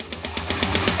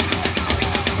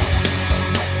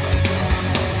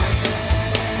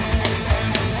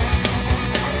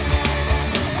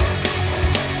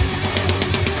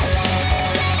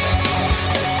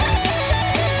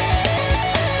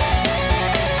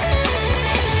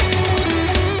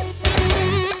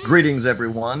Greetings,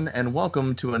 everyone, and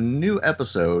welcome to a new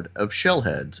episode of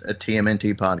Shellheads, a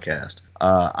TMNT podcast.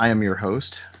 I am your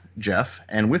host, Jeff,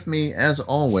 and with me, as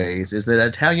always, is that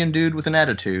Italian dude with an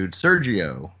attitude,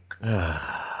 Sergio.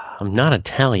 I'm not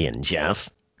Italian, Jeff.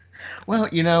 Well,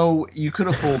 you could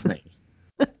have fooled me.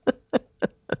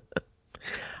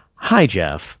 Hi,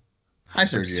 Jeff. Hi, I'm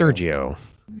Sergio.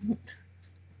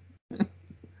 Sergio.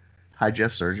 Hi,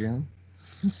 Jeff, Sergio.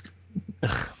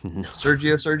 No.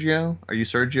 Sergio? Are you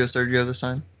Sergio this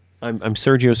time? I'm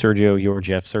Sergio. You're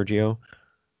Jeff Sergio.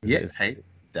 Yes. Hey,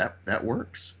 that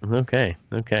works. Okay.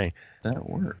 That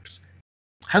works.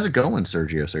 How's it going,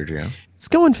 Sergio? It's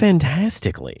going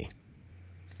fantastically.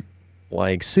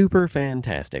 Like super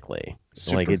fantastically.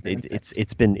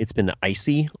 It's been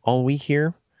icy all week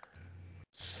here.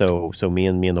 So me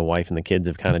and the wife and the kids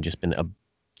have kind of just been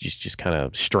just kind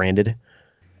of stranded.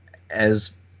 As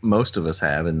most of us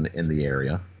have in the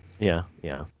area. Yeah.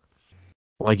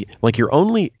 Like you're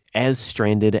only as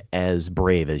stranded as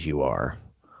brave as you are.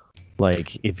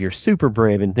 Like if you're super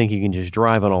brave and think you can just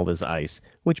drive on all this ice,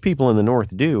 which people in the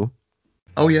north do.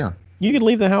 Oh yeah. You could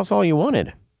leave the house all you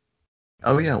wanted.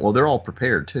 Oh yeah. Well, they're all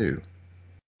prepared too.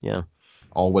 Yeah.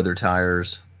 All weather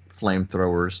tires,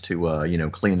 flamethrowers to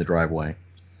clean the driveway.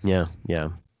 Yeah.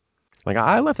 Like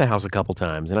I left the house a couple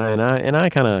times and I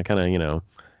kind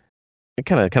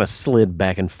of slid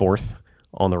back and forth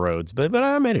on the roads, but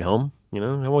I made it home.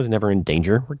 I was never in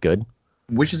danger. We're good.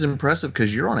 Which is impressive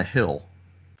because you're on a hill.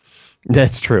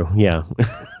 That's true. Yeah.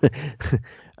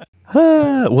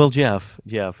 Well, Jeff,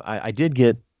 I did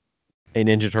get a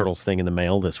Ninja Turtles thing in the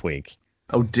mail this week.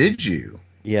 Oh, did you?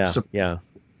 Yeah. Yeah.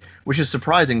 Which is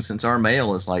surprising since our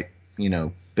mail is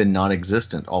been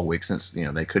non-existent all week since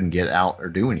they couldn't get out or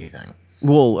do anything.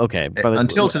 Well, okay.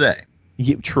 Until today.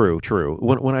 Yeah, true.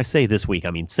 When I say this week,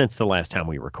 I mean since the last time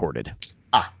we recorded.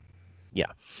 Yeah.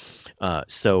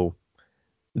 So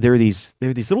there are these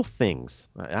little things.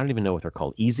 I don't even know what they're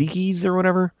called. Ezekis or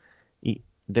whatever.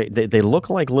 They look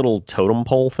like little totem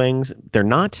pole things. They're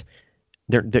not.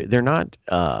 They're not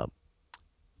Geeky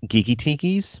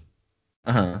Tikis.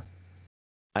 I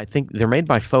think they're made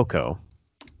by Foco.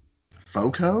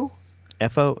 Foco?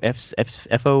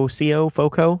 F-O-C-O?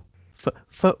 Foco?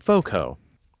 Foco.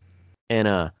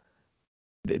 And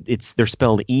they're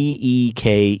spelled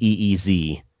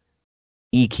E-E-K-E-E-Z.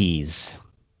 E-keys.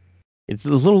 It's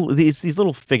these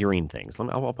little figurine things.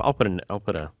 I'll put it in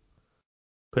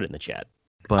the chat.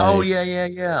 But,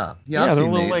 yeah. Yeah, I've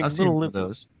seen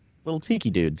those. Little tiki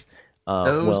dudes.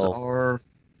 Those are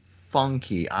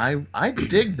funky. I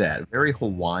dig that. Very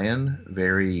Hawaiian,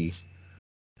 very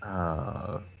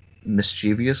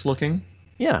mischievous looking.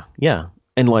 Yeah.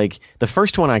 And like the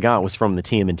first one I got was from the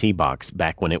TMNT box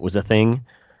back when it was a thing.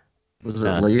 Was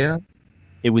it Leo?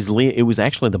 It was Leo. It was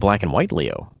actually the black and white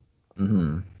Leo.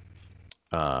 Mm-hmm.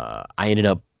 I ended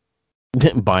up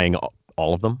buying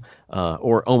all of them,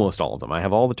 or almost all of them. I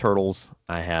have all the turtles.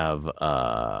 I have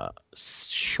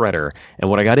Shredder, and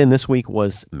what I got in this week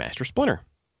was Master Splinter.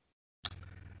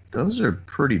 Those are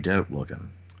pretty dope looking.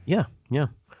 Yeah.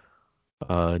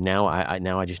 Now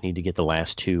I just need to get the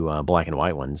last two black and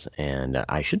white ones, and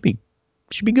I should be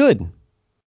good.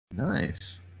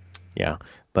 Nice. Yeah,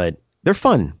 but they're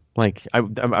fun. Like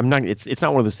I'm not. It's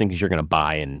not one of those things you're gonna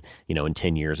buy and in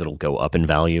 10 years it'll go up in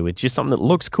value. It's just something that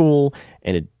looks cool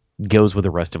and it goes with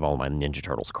the rest of all my Ninja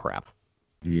Turtles crap.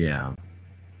 Yeah.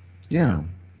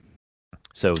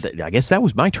 So I guess that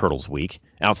was my Turtles week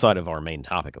outside of our main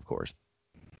topic, of course.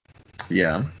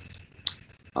 Yeah.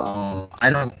 I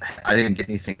didn't get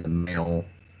anything in the mail.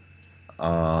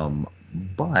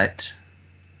 But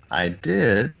I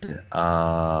did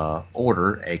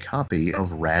order a copy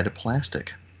of Rad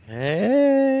Plastic.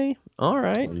 Hey, all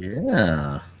right.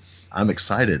 Yeah, I'm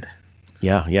excited.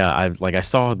 Yeah. I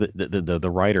saw the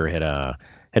writer had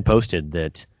posted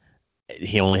that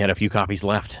he only had a few copies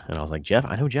left, and I was like, Jeff,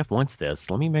 I know Jeff wants this.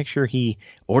 Let me make sure he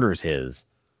orders his.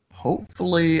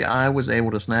 Hopefully, I was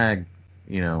able to snag.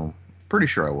 Pretty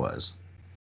sure I was.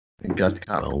 And got the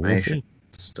confirmation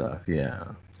stuff. Yeah.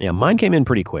 Yeah, mine came in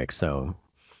pretty quick, so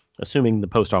assuming the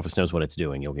post office knows what it's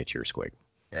doing, you'll get yours quick.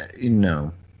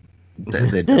 No.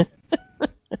 They don't.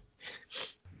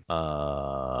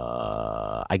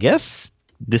 I guess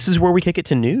this is where we kick it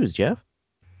to news, Jeff.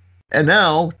 And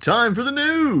now, time for the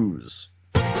news.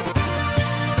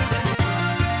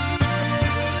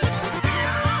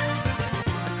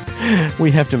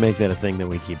 We have to make that a thing that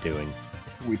we keep doing.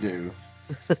 We do.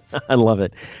 I love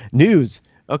it. News.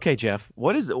 Okay, Jeff.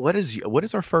 What is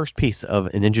our first piece of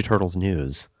Ninja Turtles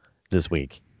news this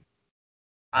week?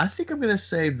 I think I'm gonna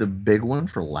save the big one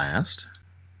for last.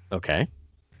 Okay.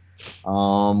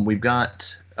 We've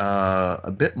got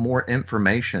a bit more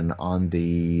information on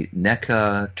the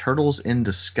NECA Turtles in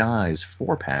Disguise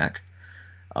 4-pack.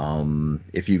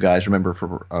 If you guys remember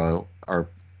from our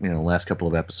last couple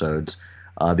of episodes,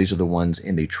 these are the ones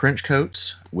in the trench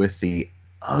coats with the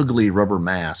ugly rubber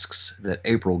masks that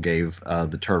April gave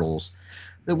the turtles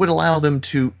that would allow them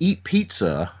to eat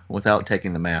pizza without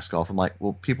taking the mask off. I'm like,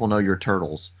 well, people know you're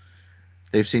turtles.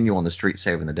 They've seen you on the street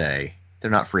saving the day.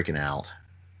 They're not freaking out.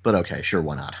 But okay, sure,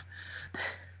 why not?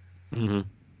 Mm-hmm.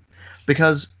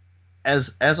 Because,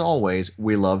 as always,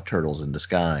 we love Turtles in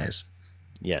Disguise.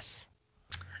 Yes.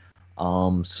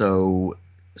 So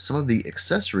some of the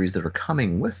accessories that are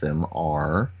coming with them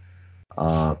are,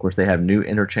 of course, they have new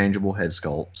interchangeable head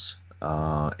sculpts,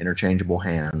 interchangeable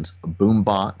hands, a boom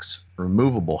box,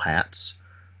 removable hats,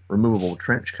 removable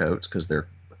trench coats because they're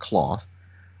cloth,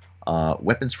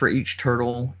 weapons for each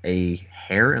turtle, a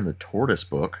Hare and the Tortoise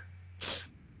book.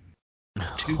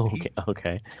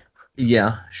 Okay.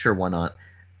 Yeah, sure, why not?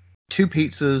 2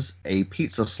 pizzas, a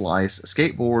pizza slice, a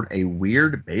skateboard, a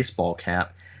weird baseball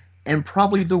cap, and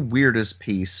probably the weirdest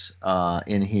piece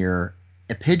in here,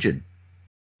 a pigeon.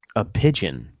 A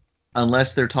pigeon?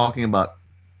 Unless they're talking about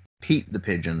Pete the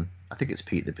Pigeon. I think it's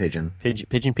Pete the Pigeon.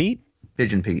 Pigeon Pete?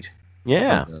 Pigeon Pete.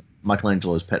 Yeah.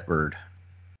 Michelangelo's pet bird.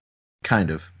 Kind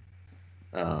of.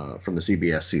 From the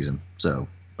CBS season. So.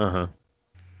 Uh-huh.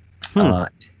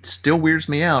 Still weirds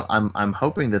me out. I'm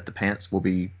hoping that the pants will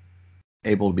be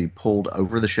able to be pulled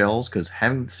over the shells, because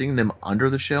seeing them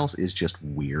under the shells is just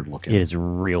weird looking. It is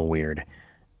real weird.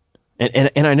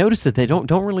 And I noticed that they don't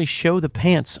really show the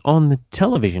pants on the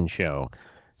television show,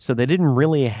 so they didn't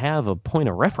really have a point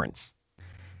of reference.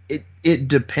 It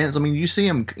depends. I mean, you see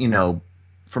them,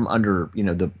 from under,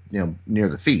 near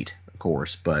the feet, of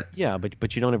course, but yeah,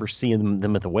 but you don't ever see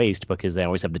them at the waist because they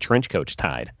always have the trench coats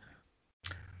tied.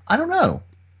 I don't know.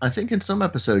 I think in some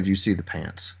episodes you see the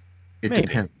pants. It Maybe.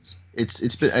 Depends.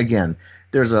 It's been, again,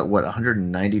 there's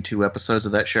 192 episodes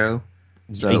of that show.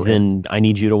 So then I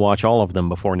need you to watch all of them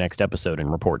before next episode and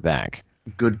report back.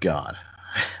 Good God.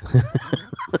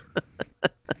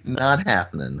 Not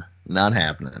happening. Not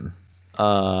happening.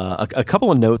 A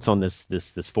couple of notes on this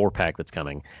 4-pack that's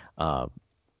coming.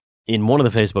 In one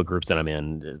of the Facebook groups that I'm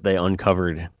in, they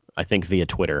uncovered, I think via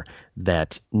Twitter,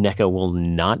 that NECA will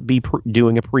not be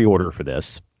doing a pre-order for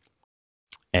this,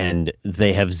 and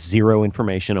they have zero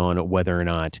information on whether or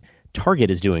not Target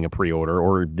is doing a pre-order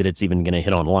or that it's even going to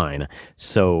hit online.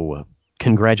 So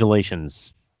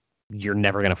congratulations, you're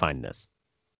never going to find this.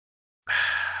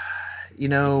 It's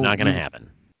not going to happen.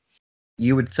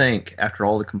 You would think, after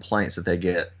all the complaints that they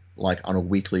get, like on a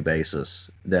weekly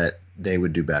basis, that they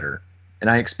would do better. And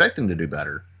I expect them to do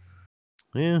better.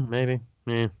 Yeah, maybe.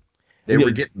 Yeah. They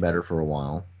were getting better for a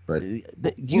while, but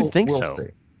you'd think so.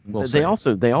 See. They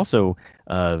also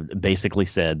basically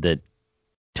said that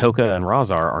Toka and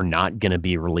Razar are not going to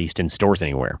be released in stores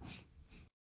anywhere.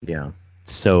 Yeah.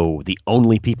 So the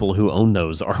only people who own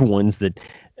those are ones that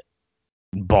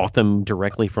bought them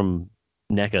directly from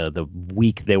NECA the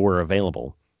week they were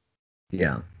available.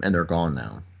 Yeah, and they're gone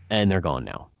now.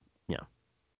 Yeah.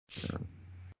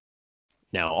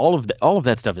 Now all of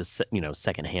that stuff is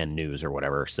secondhand news or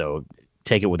whatever. So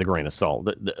take it with a grain of salt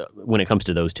when it comes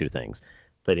to those two things.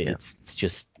 But it's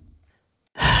just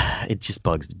it just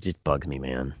bugs me,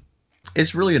 man.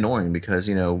 It's really annoying because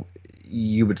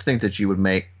you would think that you would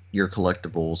make your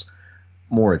collectibles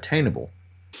more attainable.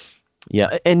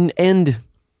 Yeah, and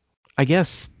I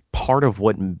guess part of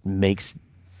what makes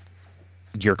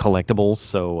your collectibles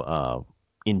so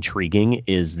intriguing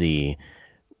is the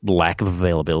lack of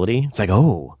availability. It's like,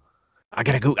 oh, I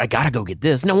gotta go get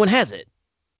this. No one has it.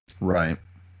 Right.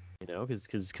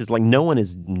 Because like no one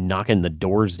is knocking the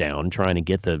doors down trying to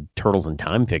get the Turtles in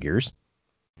Time figures.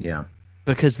 Yeah.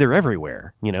 Because they're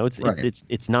everywhere.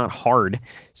 It's not hard.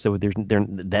 So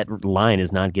that line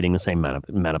is not getting the same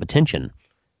amount of attention,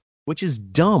 which is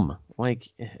dumb. Like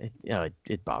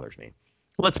it bothers me.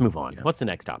 Let's move on. Yeah. What's the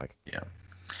next topic? Yeah.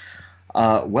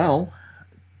 Well,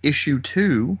 issue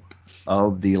 2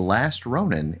 of The Last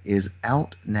Ronin is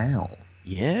out now.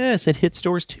 Yes, it hit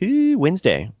stores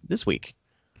Wednesday this week.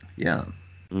 Yeah.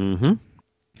 Mm-hmm.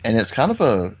 And it's kind of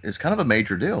a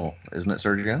major deal, isn't it,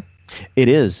 Sergio? It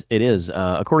is.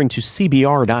 According to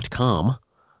CBR.com,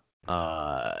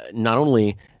 not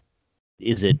only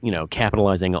is it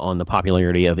capitalizing on the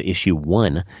popularity of issue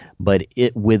 1, but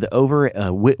it with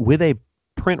a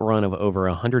print run of over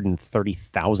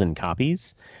 130,000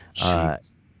 copies,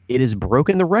 it has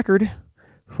broken the record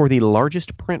for the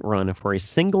largest print run for a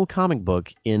single comic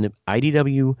book in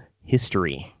IDW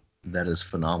history. That is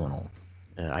phenomenal.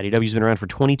 IDW's been around for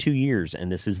 22 years,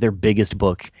 and this is their biggest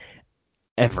book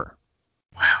ever.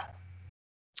 Wow.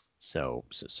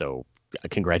 So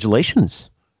congratulations,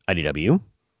 IDW.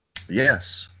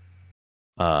 Yes.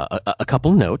 A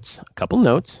couple notes.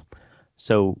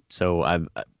 So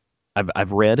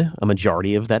I've read a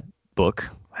majority of that book.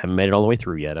 Haven't made it all the way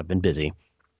through yet. I've been busy.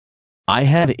 I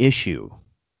have issue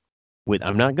with.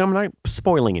 I'm not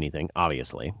spoiling anything.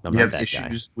 Obviously, I'm not that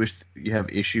guy. You have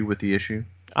issue with the issue?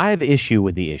 I have issue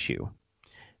with the issue.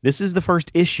 This is the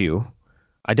first issue.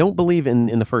 I don't believe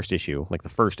in the first issue, like the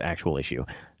first actual issue.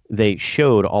 They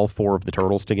showed all 4 of the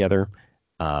turtles together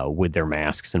with their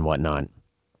masks and whatnot.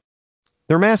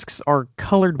 Their masks are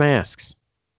colored masks.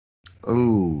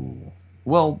 Oh.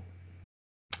 Well,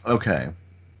 okay.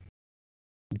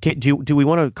 Do we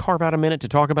want to carve out a minute to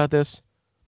talk about this?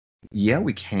 Yeah,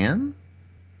 we can.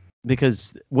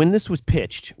 Because when this was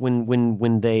pitched,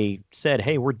 when they said,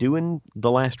 "Hey, we're doing The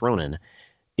Last Ronin,"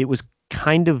 it was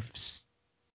kind of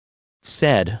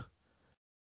said,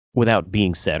 without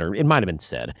being said, or it might have been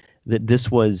said, that this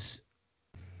was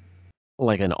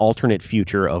like an alternate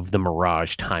future of the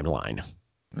Mirage timeline,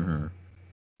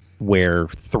 where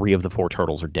 3 of the 4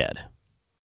 turtles are dead.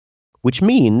 Which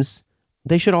means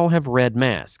they should all have red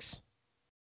masks.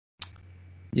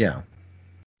 Yeah.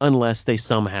 Unless they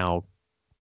somehow,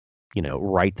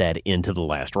 write that into The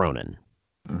Last Ronin.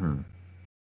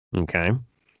 Okay?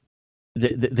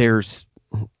 There's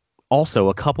also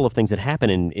a couple of things that happen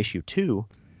in issue 2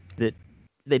 that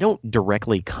they don't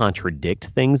directly contradict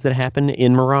things that happen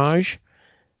in Mirage,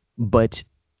 but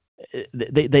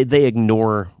they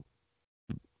ignore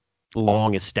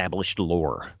long established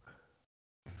lore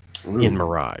in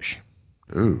Mirage.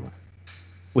 Ooh.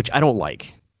 Which I don't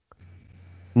like.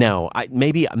 Now,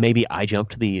 maybe I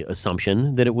jumped to the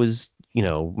assumption that it was,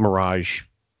 Mirage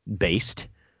based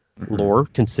lore,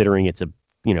 considering it's a,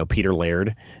 Peter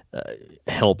Laird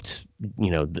helped,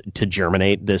 to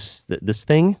germinate this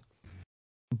thing.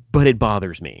 But it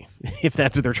bothers me if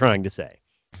that's what they're trying to say.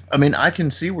 I mean, I can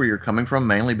see where you're coming from,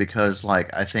 mainly because,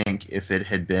 I think if it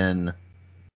had been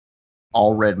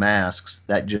all red masks,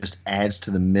 that just adds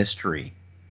to the mystery.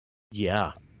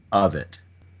 Yeah. Of it.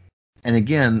 And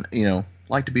again,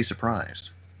 like to be surprised.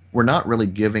 We're not really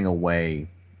giving away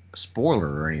a spoiler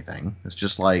or anything. It's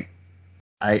just like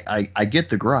I get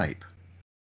the gripe.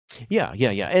 Yeah.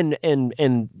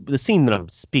 And the scene that I'm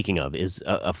speaking of is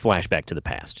a flashback to the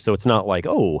past. So it's not like,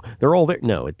 oh, they're all there.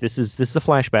 No, this is a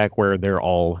flashback where they're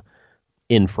all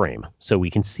in frame, so we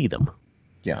can see them.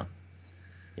 Yeah.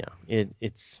 Yeah.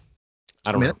 It's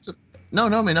I don't know.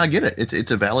 No. I mean, I get it.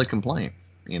 It's a valid complaint.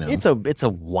 It's a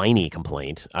whiny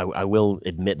complaint. I will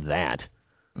admit that.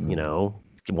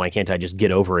 Why can't I just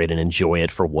get over it and enjoy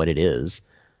it for what it is?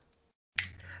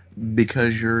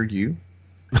 Because you're you.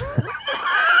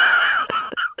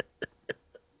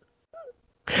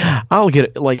 I'll get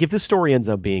it. Like, if the story ends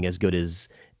up being as good as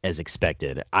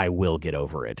expected, I will get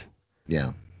over it.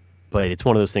 Yeah. But it's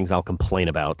one of those things I'll complain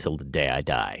about till the day I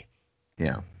die.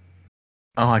 Yeah.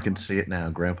 Oh, I can see it now,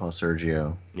 Grandpa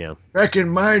Sergio. Yeah. Back in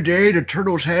my day, the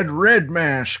turtles had red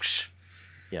masks.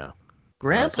 Yeah.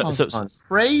 Grandpa's gone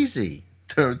crazy.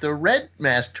 The red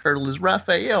mask turtle is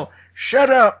Raphael. Shut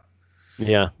up.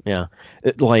 Yeah.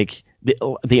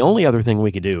 The only other thing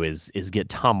we could do is get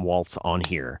Tom Waltz on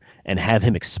here and have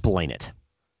him explain it.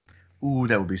 Ooh,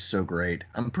 that would be so great.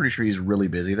 I'm pretty sure he's really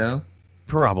busy though.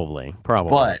 Probably.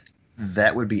 But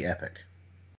that would be epic.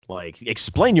 Like,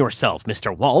 explain yourself,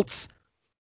 Mr. Waltz.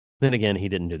 Then again, he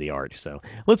didn't do the art, so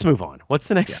let's move on. What's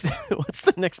the next? Yeah. What's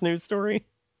the next news story?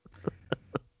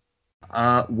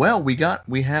 Well, we don't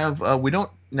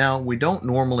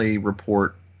normally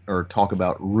report or talk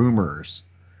about rumors,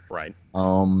 right?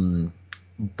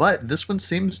 But this one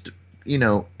seems to,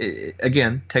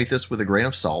 again, take this with a grain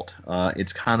of salt.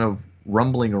 It's kind of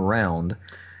rumbling around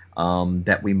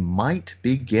that we might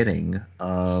be getting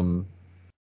some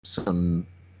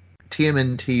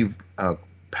TMNT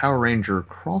Power Ranger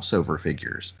crossover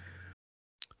figures.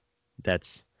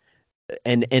 That's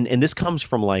and this comes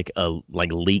from like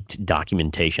leaked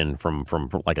documentation from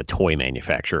like a toy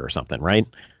manufacturer or something, right?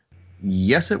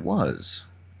 Yes, it was.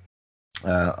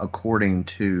 According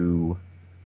to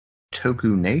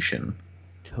Toku Nation.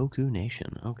 Toku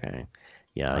Nation, okay.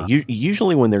 Yeah,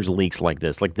 usually when there's leaks like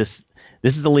this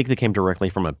is a leak that came directly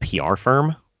from a PR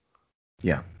firm.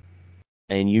 Yeah.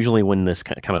 And usually when this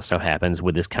kind of stuff happens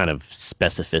with this kind of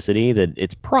specificity, that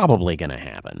it's probably going to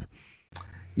happen.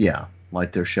 Yeah,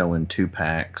 like they're showing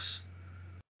 2-packs.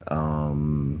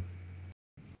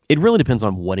 It really depends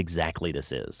on what exactly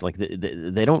this is. Like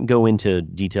they don't go into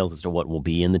details as to what will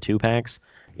be in the 2-packs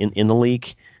in the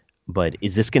leak. But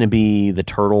is this going to be the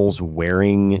Turtles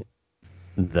wearing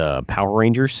the Power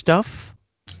Rangers stuff?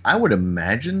 I would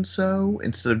imagine so,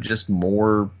 instead of just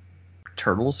more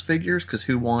Turtles figures, because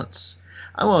who wants...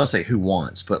 I don't want to say who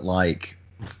wants, but like,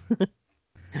 because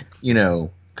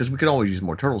we could always use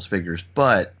more Turtles figures,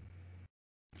 but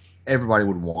everybody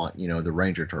would want, the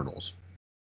Ranger Turtles.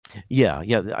 Yeah.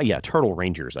 Turtle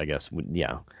Rangers, I guess.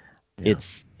 Yeah.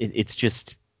 It's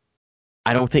just,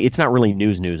 I don't think, it's not really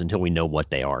news until we know what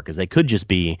they are, because they could just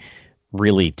be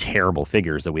really terrible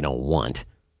figures that we don't want.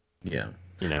 Yeah.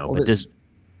 Well, but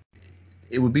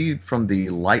it would be from the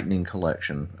Lightning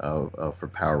collection for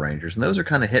Power Rangers, and those are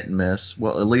kind of hit and miss.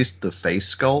 Well, at least the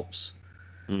face sculpts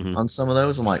on some of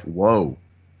those, I'm like, whoa,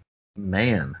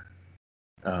 man,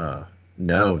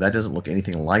 no, that doesn't look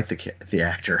anything like the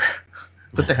actor.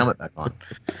 Put the helmet back on.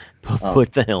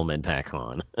 Put the helmet back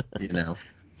on.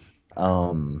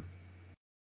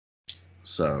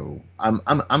 So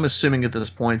I'm assuming at this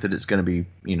point that it's going to be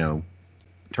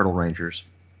Turtle Rangers.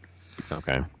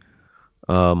 Okay.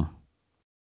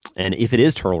 And if it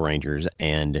is Turtle Rangers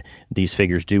and these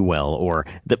figures do well, or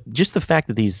just the fact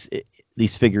that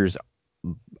these figures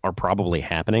are probably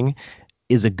happening,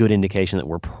 is a good indication that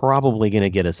we're probably going to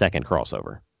get a second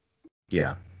crossover.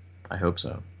 Yeah, I hope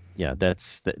so. Yeah,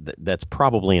 that's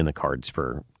probably in the cards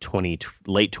for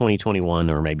late 2021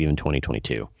 or maybe even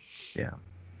 2022. Yeah.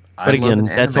 But again,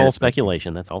 that's all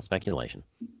speculation. That's all speculation.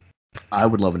 I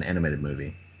would love an animated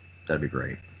movie. That'd be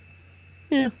great.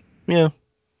 Yeah. We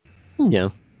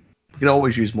could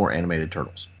always use more animated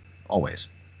Turtles. Always.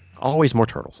 Always more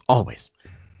Turtles. Always.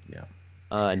 Yeah.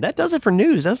 And that does it for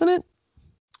news, doesn't it?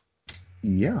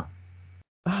 Yeah.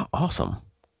 Oh, awesome.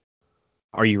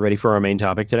 Are you ready for our main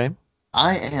topic today?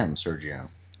 I am, Sergio.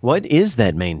 What is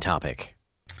that main topic?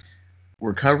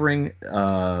 We're covering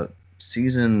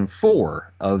season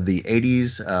 4 of the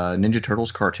 80s Ninja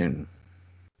Turtles cartoon.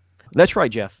 That's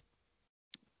right, Jeff.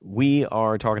 We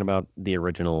are talking about the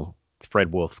original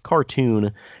Fred Wolf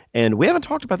cartoon, and we haven't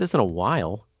talked about this in a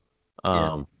while.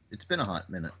 It's been a hot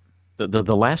minute.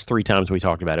 The last 3 times we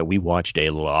talked about it, we watched a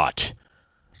lot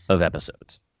of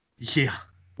episodes. Yeah.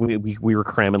 We were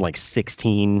cramming like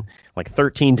 13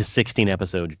 to 16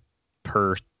 episodes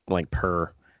per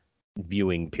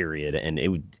viewing period, and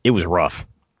it was rough.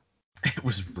 It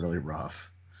was really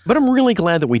rough. But I'm really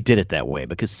glad that we did it that way,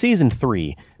 because season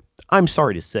 3, I'm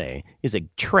sorry to say, is a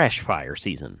trash fire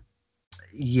season.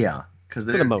 Yeah, because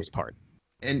for the most part.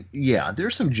 And yeah,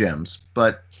 there's some gems,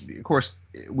 but of course,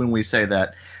 when we say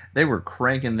that, they were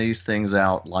cranking these things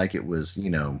out like it was,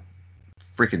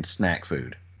 freaking snack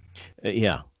food.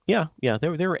 Yeah. They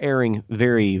were airing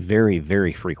very, very,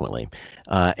 very frequently.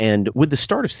 And with the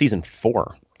start of season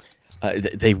 4,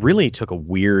 they really took a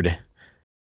weird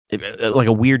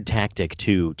tactic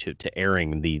to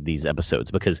airing these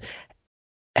episodes, because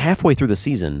halfway through the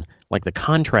season, like, the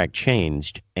contract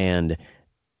changed and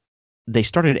they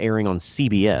started airing on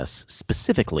CBS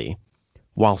specifically,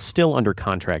 while still under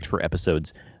contract for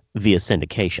episodes via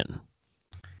syndication.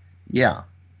 Yeah.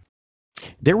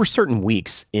 There were certain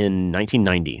weeks in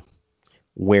 1990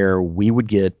 where we would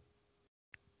get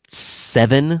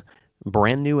 7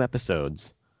 brand new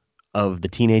episodes of the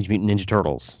Teenage Mutant Ninja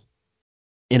Turtles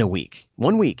in a week.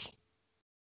 1 week.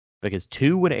 Because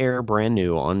 2 would air brand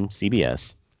new on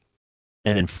CBS,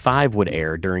 and then 5 would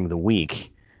air during the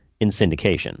week in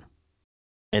syndication.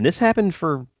 And this happened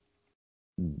for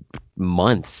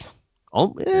months,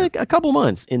 a couple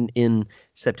months in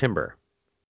September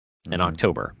and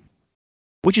October,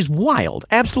 which is wild,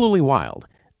 absolutely wild.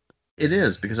 It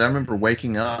is, because I remember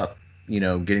waking up,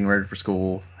 getting ready for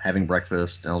school, having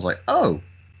breakfast, and I was like, oh,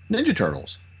 Ninja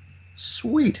Turtles.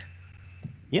 Sweet.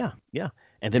 Yeah.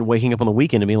 And then waking up on the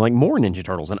weekend and being like, more Ninja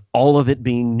Turtles, and all of it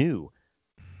being new.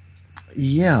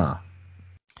 Yeah.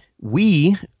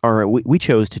 We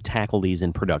chose to tackle these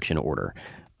in production order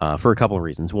for a couple of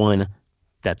reasons. 1,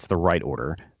 that's the right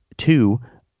order. 2,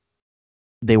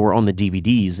 they were on the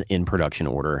DVDs in production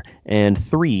order. And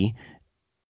 3,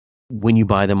 when you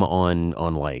buy them on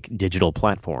like digital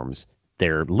platforms,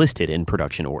 they're listed in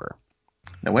production order.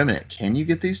 Now wait a minute, can you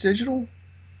get these digital?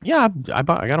 Yeah, I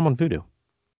got them on Vudu.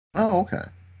 Oh, okay.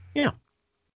 Yeah.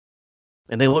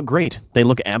 And they look great. They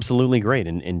look absolutely great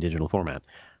in digital format.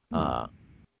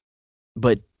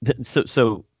 But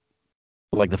so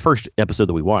like the first episode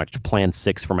that we watched, Plan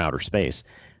 6 from Outer Space,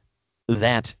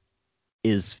 that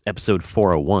is episode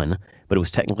 401, but it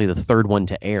was technically the third one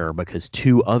to air because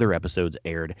 2 other episodes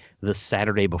aired the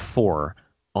Saturday before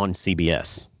on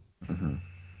CBS. Mm-hmm.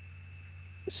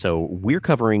 So we're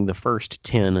covering the first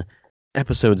 10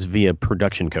 episodes via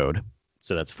production code.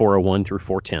 So that's 401 through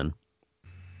 410.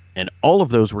 And all of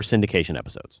those were syndication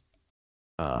episodes.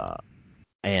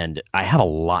 And I have a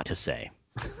lot to say.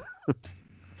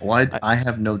 Well, I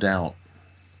have no doubt.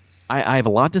 I have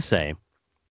a lot to say,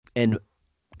 and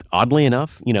oddly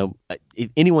enough,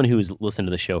 anyone who's listened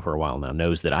to the show for a while now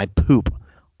knows that I poop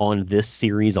on this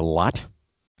series a lot,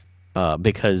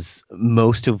 because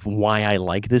most of why I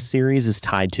like this series is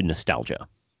tied to nostalgia.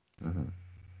 Mm-hmm.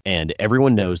 And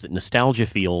everyone knows that nostalgia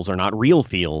feels are not real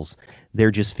feels. They're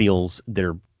just feels that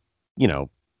are,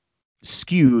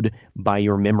 skewed by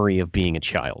your memory of being a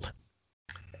child.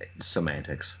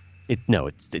 Semantics.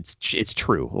 It's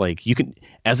true. Like, you can,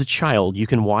 as a child, you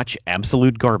can watch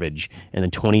absolute garbage, and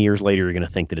then 20 years later, you're going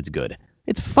to think that it's good.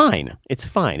 It's fine.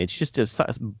 It's just a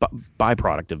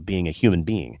byproduct of being a human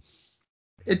being.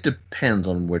 It depends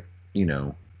on what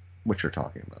you're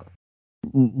talking about.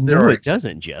 No, it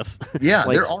doesn't, Jeff. Yeah,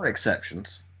 there are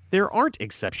exceptions. There aren't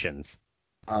exceptions.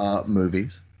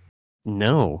 Movies.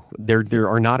 No, there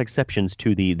are not exceptions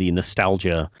to the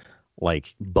nostalgia,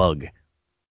 bug.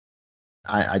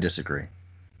 I disagree.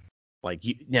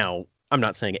 Now, I'm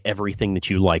not saying everything that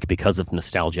you like because of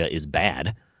nostalgia is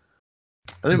bad.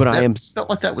 I felt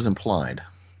like that was implied.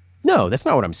 No, that's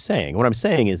not what I'm saying. What I'm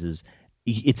saying is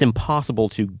it's impossible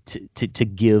to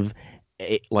give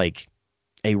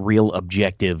a real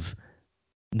objective,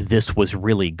 this was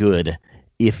really good,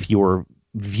 if your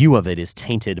view of it is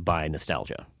tainted by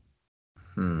nostalgia.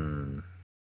 I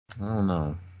don't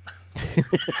know.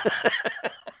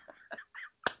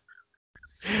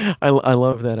 I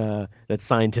love that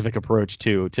scientific approach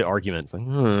to arguments. Like,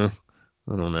 I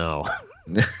don't know.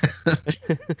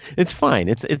 It's fine.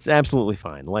 It's absolutely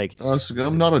fine.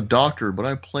 I'm not a doctor, but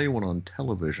I play one on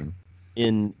television.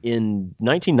 In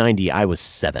 1990, I was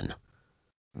 7.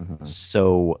 Mm-hmm.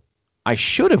 So I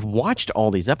should have watched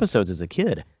all these episodes as a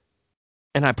kid,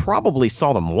 and I probably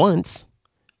saw them once,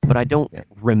 but I don't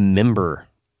remember.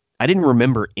 I didn't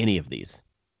remember any of these.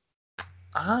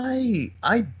 I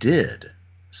did.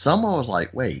 Some I was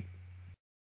like, wait,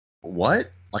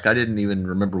 what? Like, I didn't even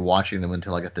remember watching them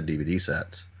until I got the DVD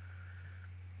sets,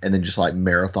 and then just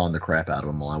marathon the crap out of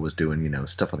them while I was doing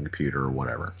stuff on the computer or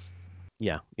whatever.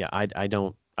 Yeah. I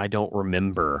don't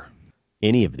remember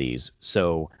any of these,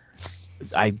 so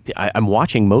I'm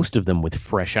watching most of them with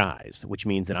fresh eyes, which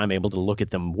means that I'm able to look at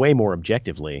them way more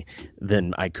objectively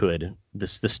than I could the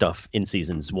stuff in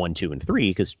seasons 1, 2, and 3,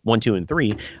 because 1, 2, and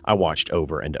 3 I watched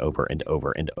over and over and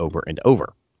over and over and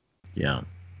over. Yeah.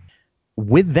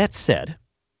 With that said,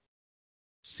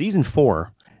 season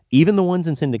 4, even the ones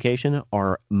in syndication,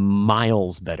 are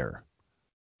miles better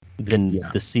than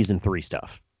the season 3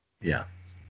 stuff. Yeah.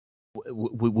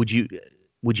 Would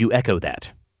you echo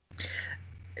that?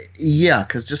 Yeah,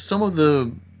 because just some of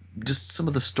the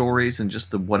stories and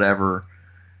just the whatever,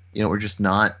 are just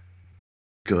not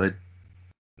good.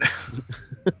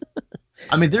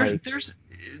 I mean,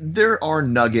 there are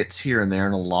nuggets here and there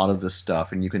in a lot of this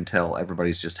stuff, and you can tell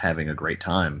everybody's just having a great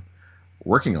time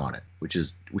working on it, which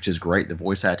is great. The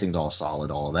voice acting's all solid,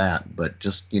 all of that, but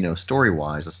just story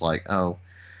wise, it's like, oh,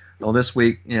 this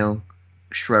week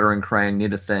Shredder and Krang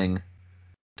need a thing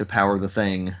to power the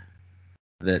thing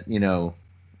that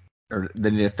or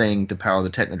they need a thing to power the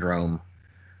Technodrome,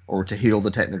 or to heal the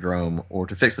Technodrome, or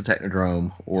to fix the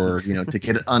Technodrome, or to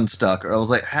get it unstuck. Or I was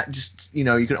like, you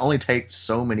can only take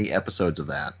so many episodes of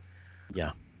that.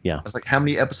 Yeah. It's like, how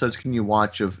many episodes can you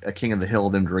watch of a King of the Hill,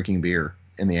 them drinking beer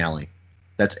in the alley?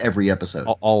 That's every episode.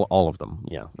 All of them.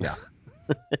 Yeah. Yeah.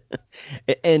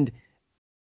 And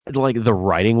the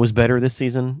writing was better this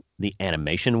season. The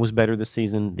animation was better this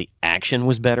season. The action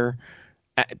was better.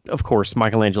 Of course,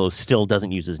 Michelangelo still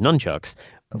doesn't use his nunchucks,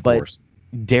 but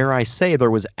dare I say there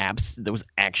was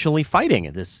actually fighting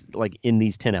in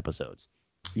these 10 episodes.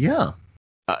 Yeah.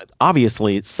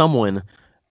 Obviously, someone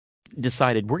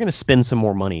decided we're going to spend some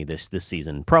more money this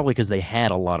season, probably because they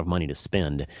had a lot of money to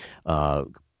spend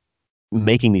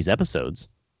making these episodes.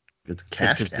 It's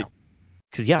cash now.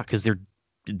 Because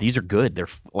these are good. They're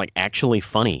actually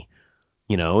funny.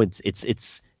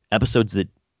 It's episodes that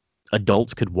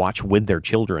adults could watch with their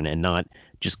children and not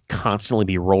just constantly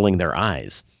be rolling their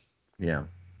eyes. Yeah.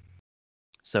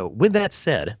 So with that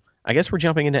said, I guess we're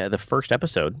jumping into the first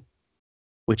episode,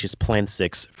 which is Plan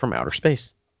 6 from Outer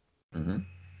Space. Mm-hmm.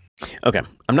 Okay,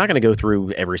 I'm not going to go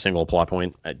through every single plot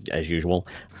point as usual,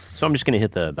 so I'm just going to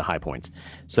hit the high points.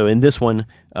 So in this one,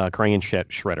 Krang and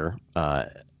Shredder,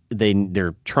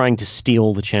 they're trying to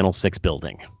steal the Channel 6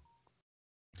 building.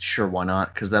 Sure, why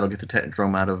not? Because that'll get the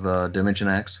Technodrome out of Dimension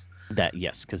X.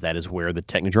 Yes, because that is where the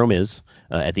Technodrome is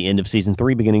at the end of season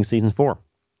 3, beginning of season 4.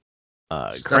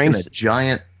 Stuck in a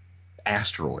giant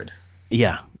asteroid.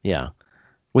 Yeah.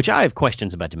 Which I have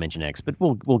questions about Dimension X, but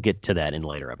we'll get to that in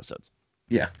later episodes.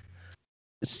 Yeah.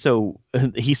 So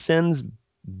he sends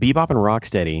Bebop and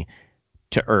Rocksteady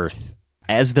to Earth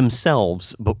as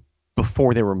themselves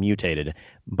before they were mutated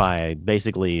by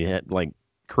basically like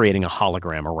creating a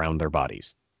hologram around their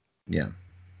bodies. Yeah.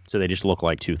 So they just look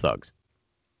like two thugs.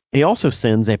 He also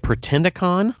sends a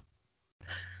Pretendicon,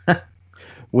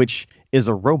 which is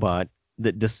a robot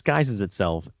that disguises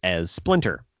itself as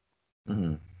Splinter.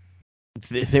 Mm-hmm.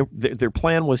 Their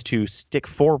plan was to stick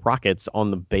 4 rockets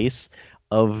on the base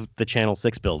of the Channel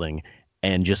 6 building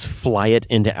and just fly it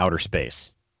into outer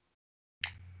space.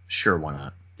 Sure, why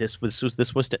not? This was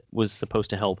supposed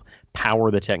to help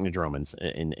power the Technodromans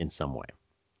in some way.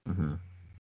 Mm-hmm.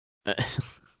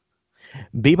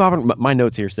 My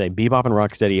notes here say Bebop and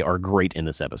Rocksteady are great in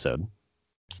this episode.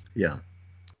 Yeah.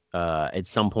 At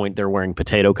some point, they're wearing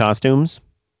potato costumes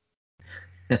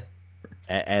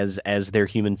as their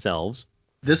human selves.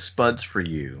 This Spud's for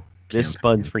you. This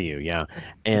Spud's for you, yeah.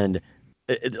 And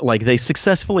like they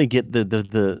successfully get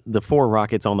the 4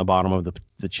 rockets on the bottom of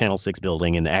the Channel 6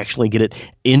 building and actually get it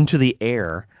into the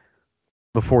air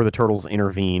before the turtles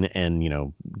intervene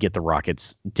and, get the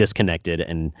rockets disconnected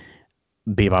and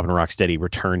Bebop and Rocksteady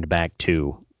returned back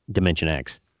to Dimension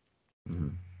X. Mm-hmm.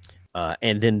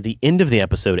 And then the end of the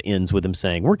episode ends with them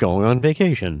saying, "We're going on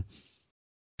vacation."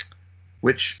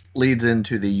 Which leads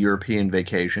into the European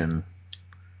Vacation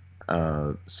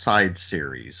side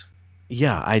series.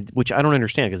 Yeah, which I don't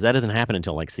understand because that doesn't happen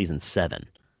until like season 7.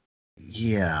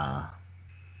 Yeah.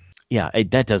 Yeah,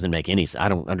 that doesn't make any sense. I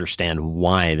don't understand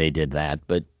why they did that,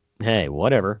 but hey,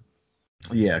 whatever.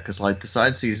 Yeah, because like the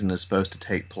side season is supposed to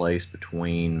take place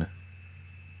between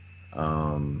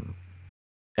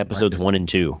episodes 1 and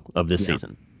 2 of this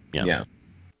season. Yeah.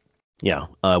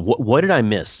 What did I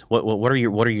miss? What are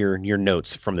your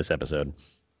notes from this episode?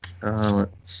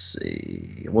 Let's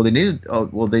see. Well, they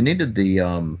needed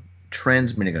the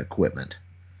transmitting equipment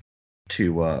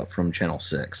to from Channel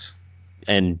 6.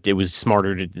 And it was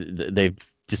smarter they've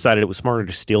decided it was smarter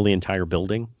to steal the entire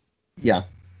building? Yeah.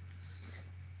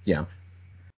 Yeah.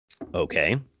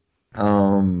 Okay.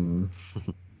 Let's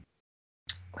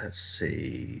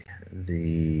see.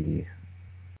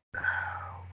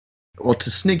 Well, to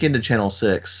sneak into Channel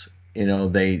 6,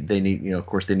 they need, of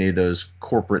course they need those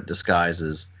corporate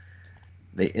disguises.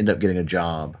 They end up getting a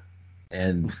job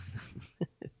and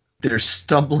they're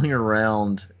stumbling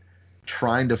around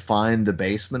trying to find the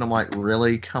basement. I'm like,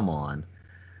 really? Come on.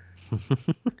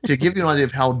 To give you an idea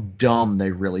of how dumb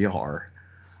they really are.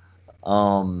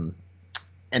 And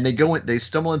they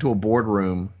stumble into a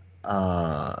boardroom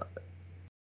that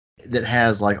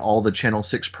has like all the Channel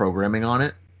 6 programming on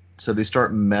it. So they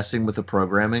start messing with the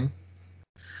programming.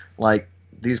 Like,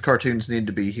 these cartoons need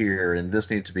to be here, and this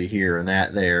needs to be here, and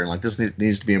that there, and like this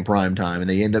needs to be in prime time. And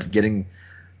they end up getting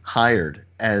hired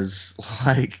as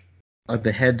like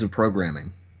the heads of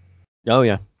programming. Oh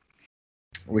yeah.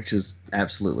 Which is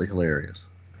absolutely hilarious.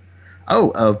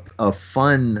 Oh, a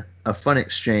fun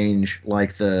exchange,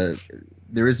 like there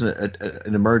is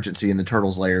an emergency in the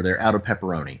turtles' lair. They're out of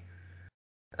pepperoni.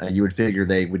 You would figure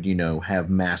they would, have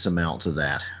mass amounts of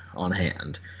that on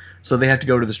hand. So they have to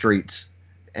go to the streets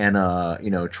and,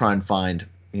 try and find,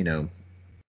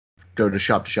 go to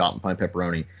shop and find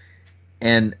pepperoni.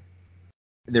 And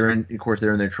they're in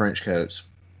their trench coats.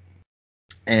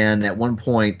 And at one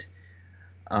point,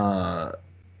 a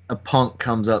punk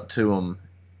comes up to them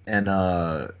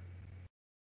and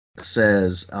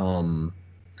says,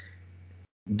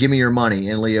 "Give me your money."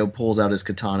 And Leo pulls out his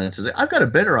katana and says, "I've got a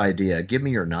better idea. Give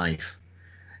me your knife."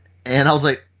 And I was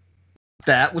like,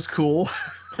 that was cool.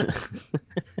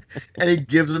 And he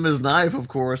gives him his knife, of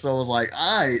course. I was like,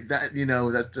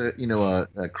 that's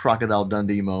a Crocodile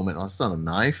Dundee moment. Oh, it's not a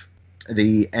knife.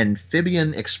 The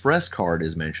Amphibian Express card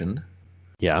is mentioned.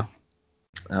 Yeah.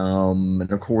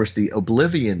 And of course the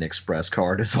Oblivion Express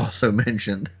card is also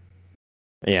mentioned.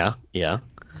 Yeah.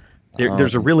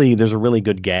 There's a really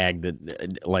good gag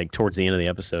that like towards the end of the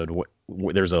episode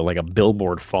there's a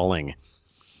billboard falling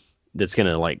that's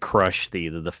gonna like crush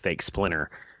the fake Splinter.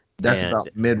 That's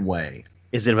about midway.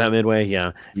 Is it about midway?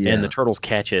 Yeah. And the turtles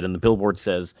catch it and the billboard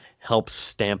says "Help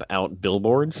stamp out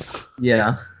billboards."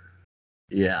 Yeah.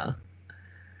 Yeah.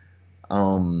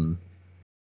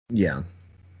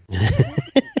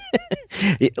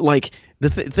 Like the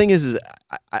thing is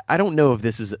I don't know if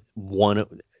this is one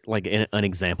like an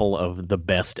example of the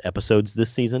best episodes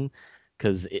this season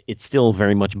because it's still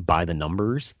very much by the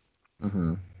numbers.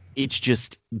 Mm-hmm. It's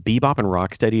just Bebop and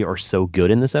Rocksteady are so good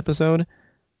in this episode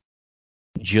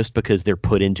just because they're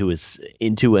put into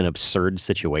an absurd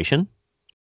situation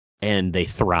and they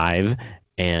thrive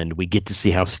and we get to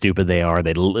see how stupid they are.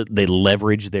 They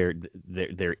leverage their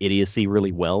idiocy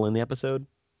really well in the episode.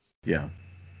 Yeah.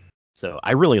 So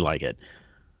I really like it.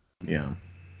 Yeah.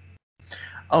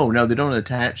 Oh no, they don't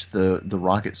attach the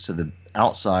rockets to the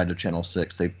outside of Channel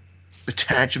 6. They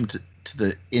attach them to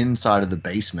the inside of the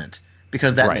basement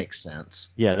because that makes sense.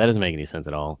 Yeah, that doesn't make any sense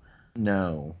at all.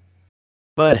 No.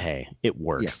 But hey, it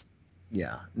works.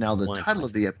 Yeah. Now the title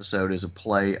of the episode is a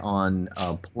play on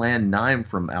Plan 9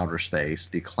 from Outer Space,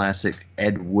 the classic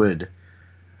Ed Wood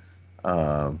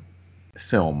film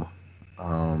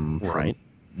from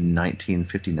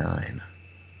 1959.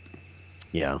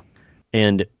 Yeah.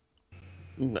 And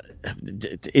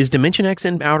is Dimension X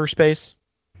in outer space?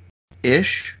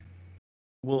 Ish.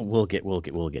 We'll get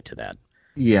to that.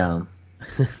 Yeah.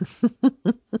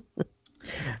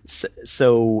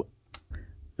 So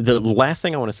the last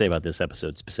thing I want to say about this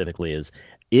episode specifically is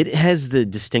it has the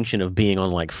distinction of being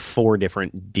on like 4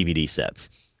 different DVD sets.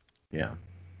 Yeah.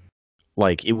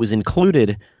 Like it was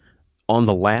included on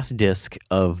the last disc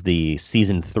of the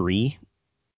season 3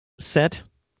 set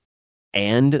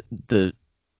and the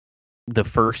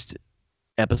first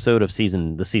episode of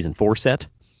the season 4 set.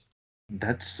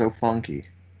 That's so funky.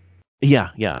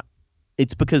 Yeah.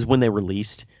 It's because when they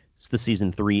released the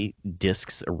season 3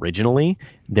 discs originally,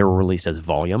 they were released as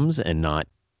volumes and not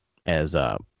as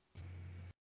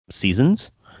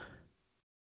seasons.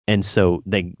 And so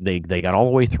they got all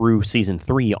the way through season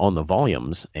 3 on the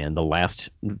volumes, and the last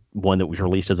one that was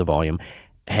released as a volume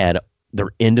had the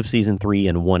end of season 3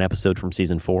 and 1 episode from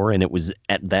season 4, and it was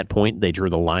at that point they drew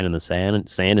the line in the sand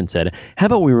and said, how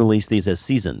about we release these as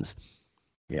seasons?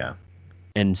 Yeah.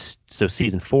 And so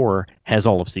season 4 has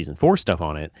all of season 4 stuff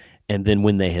on it, and then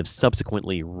when they have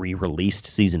subsequently re-released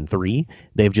season 3,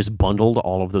 they've just bundled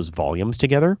all of those volumes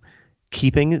together,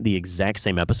 keeping the exact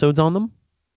same episodes on them.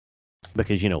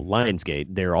 Because, Lionsgate,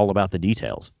 they're all about the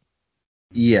details.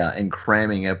 Yeah, and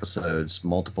cramming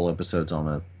multiple episodes on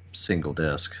a single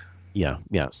disc. Yeah.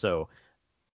 So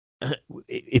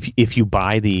if you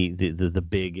buy the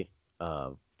big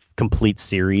complete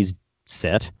series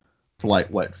set for like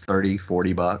what,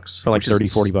 $30-$40? For like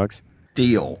 $30-$40.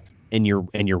 Deal. And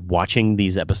you're watching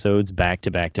these episodes back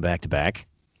to back to back to back,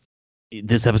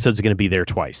 this episode's going to be there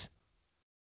twice.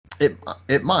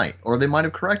 It might, or they might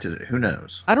have corrected it. Who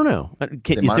knows? I don't know.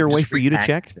 Is there a way for you to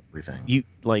check? Everything.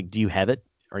 Do you have it?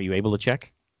 Are you able to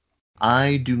check?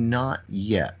 I do not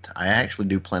yet. I actually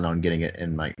do plan on getting it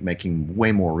and making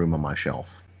way more room on my shelf.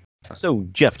 So,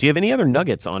 Jeff, do you have any other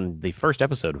nuggets on the first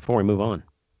episode before we move on?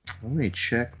 Let me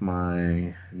check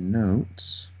my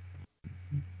notes.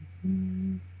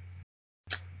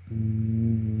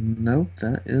 Nope,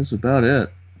 that is about it.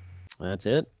 That's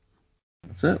it?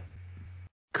 That's it.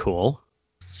 Cool.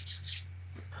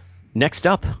 Next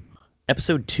up,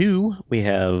 episode 2, we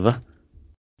have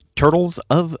Turtles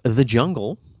of the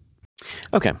Jungle.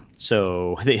 Okay,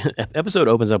 so the episode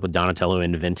opens up with Donatello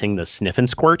inventing the sniff and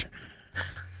squirt.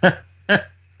 Good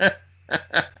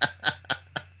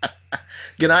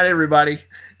night, everybody.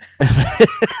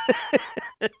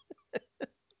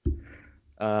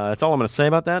 That's all I'm going to say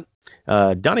about that.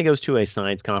 Donnie goes to a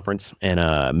science conference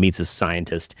and meets a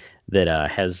scientist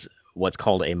that has what's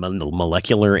called a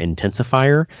molecular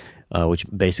intensifier, which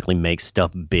basically makes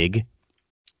stuff big.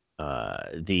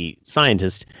 The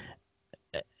scientist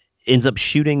ends up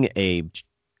shooting a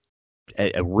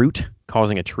root,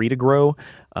 causing a tree to grow.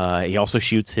 He also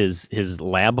shoots his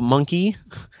lab monkey,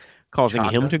 causing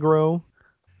him to grow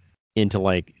into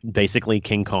like basically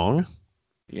King Kong.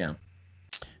 Yeah.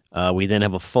 We then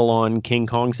have a full-on King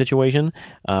Kong situation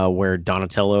where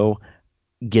Donatello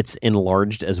gets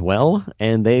enlarged as well,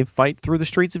 and they fight through the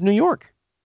streets of New York.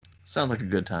 Sounds like a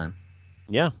good time.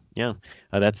 Yeah.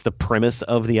 That's the premise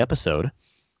of the episode.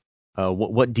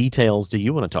 What details do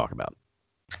you want to talk about?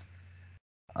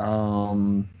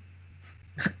 I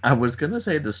was going to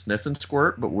say the sniff and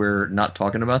squirt, but we're not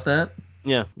talking about that.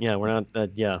 Yeah, we're not,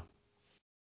 yeah.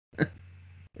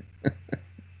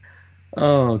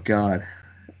 Oh, God.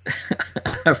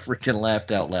 I freaking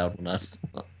laughed out loud when I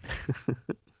saw.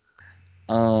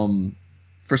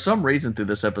 For some reason through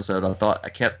this episode, I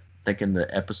kept thinking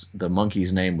the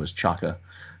monkey's name was Chaka.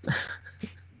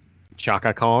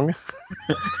 Chaka Kong?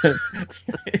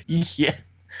 Yeah.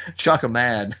 Chaka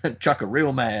mad. Chaka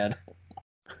real mad.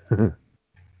 Kind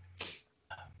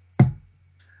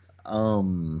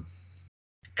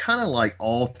of like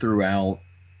all throughout,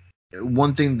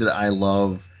 one thing that I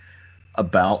love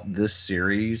about this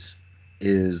series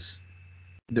is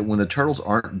that when the turtles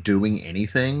aren't doing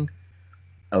anything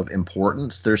of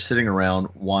importance, they're sitting around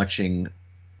watching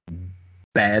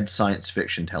bad science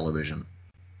fiction television.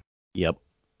 Yep.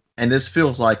 And this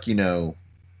feels like, the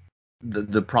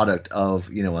product of,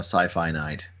 a sci-fi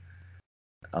night.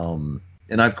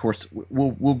 and of course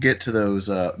we'll get to those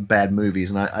bad movies,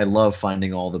 and I love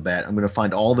finding all the bad. I'm going to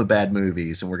find all the bad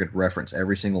movies, and we're going to reference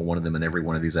every single one of them in every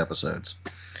one of these episodes.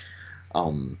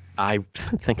 I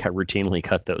think I routinely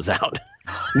cut those out.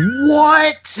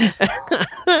 What?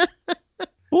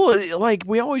 Well, like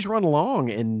we always run along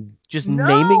and just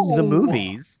naming the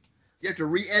movies. You have to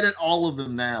re-edit all of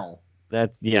them now.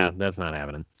 That's not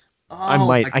happening.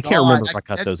 Oh, I can't remember if I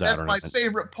cut those out or not. That's my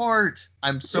favorite part.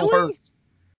 I'm so Really? hurt.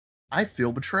 I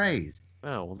feel betrayed.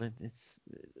 Oh, well,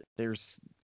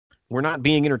 we're not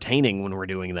being entertaining when we're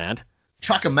doing that.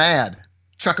 Chucka mad.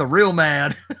 Chucka real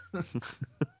mad.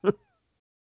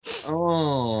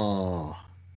 Oh.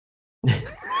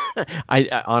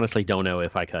 I honestly don't know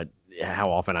if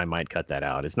how often I might cut that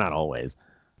out. It's not always.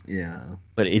 Yeah.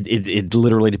 But it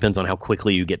literally depends on how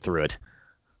quickly you get through it.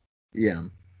 Yeah.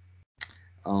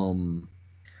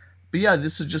 But yeah,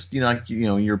 this is just,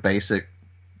 your basic,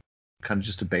 kind of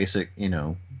just a basic,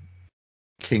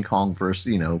 King Kong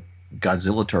versus,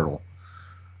 Godzilla turtle.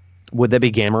 Would that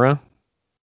be Gamera?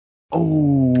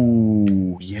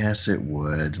 Oh, yes, it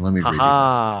would. Let me read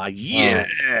it.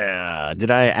 Yeah.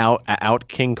 Did I out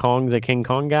King Kong, the King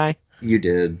Kong guy? You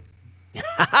did.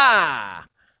 Ha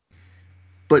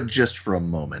But just for a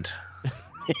moment.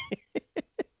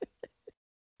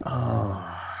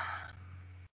 Oh.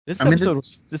 This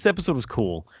episode was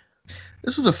cool.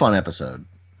 This was a fun episode.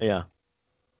 Yeah.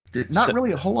 Not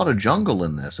really a whole lot of jungle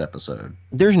in this episode.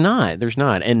 There's not.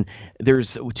 And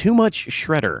there's too much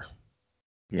Shredder.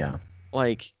 Yeah.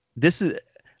 Like,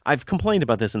 I've complained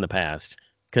about this in the past,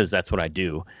 because that's what I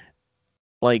do.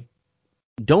 Like,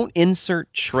 don't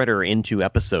insert Shredder into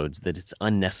episodes that it's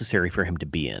unnecessary for him to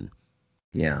be in.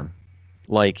 Yeah.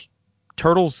 Like,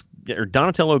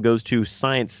 Donatello goes to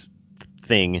science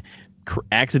thing,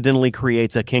 accidentally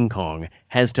creates a King Kong,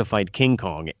 has to fight King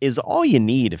Kong, is all you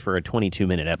need for a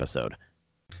 22-minute episode.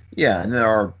 Yeah, and there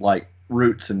are, like,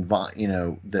 roots and,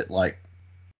 that, like,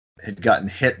 had gotten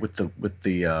hit with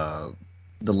the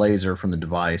laser from the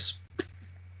device,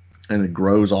 and it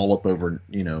grows all up over,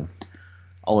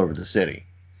 all over the city.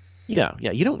 Yeah,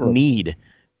 you don't need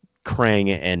Krang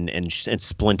and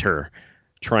Splinter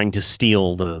trying to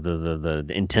steal the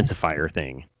intensifier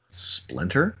thing.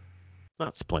 Splinter?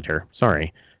 Not Splinter.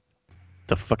 Sorry.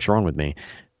 The fuck's wrong with me?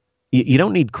 You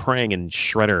don't need Krang and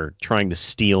Shredder trying to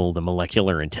steal the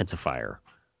molecular intensifier.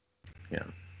 Yeah.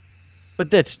 But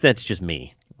that's just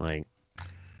me. Like,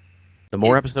 the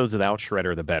more episodes without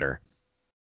Shredder, the better.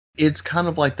 It's kind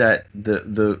of like that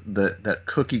that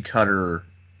cookie cutter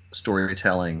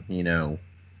storytelling.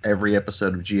 Every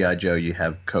episode of G.I. Joe you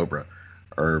have Cobra,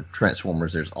 or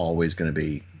Transformers there's always going to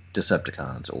be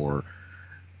Decepticons, or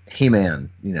He-Man,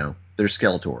 there's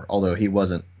Skeletor. Although he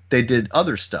wasn't, they did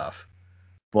other stuff,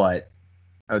 but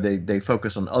they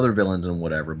focus on other villains and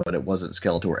whatever, but it wasn't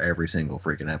Skeletor every single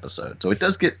freaking episode. So it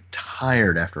does get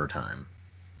tired after a time.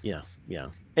 Yeah.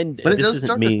 But it does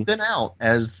start to thin out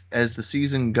as the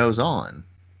season goes on,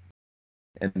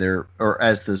 and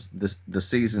as the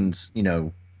seasons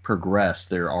progress.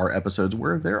 There are episodes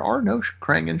where there are no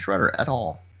Krang and Shredder at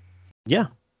all. Yeah,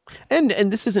 and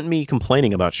this isn't me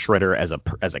complaining about Shredder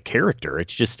as a character.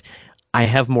 It's just I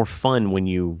have more fun when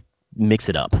you mix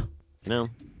it up.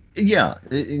 Yeah,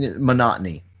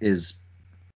 monotony is.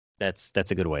 That's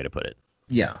a good way to put it.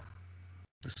 Yeah.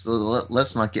 So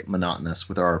let's not get monotonous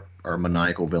with our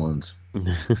maniacal villains.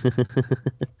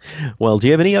 Well, do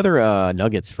you have any other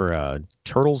nuggets for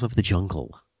Turtles of the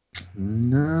Jungle?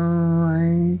 No,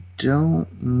 I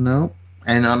don't know.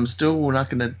 And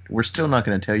we're still not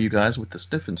gonna tell you guys what the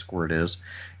Sniff and Squirt is.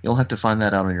 You'll have to find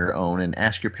that out on your own, and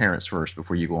ask your parents first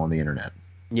before you go on the internet.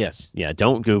 Yes, yeah,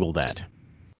 don't Google that.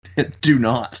 Do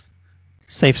not.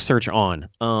 Safe search on.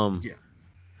 Yeah.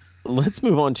 Let's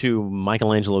move on to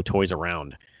Michelangelo Toys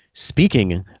Around.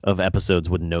 Speaking of episodes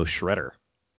with no Shredder.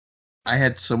 I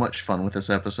had so much fun with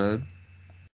this episode.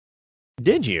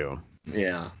 Did you?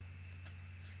 Yeah.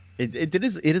 It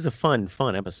is a fun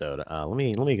episode. Let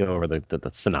me go over the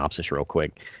synopsis real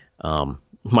quick.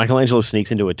 Michelangelo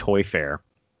sneaks into a toy fair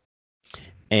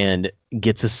and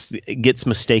gets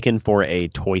mistaken for a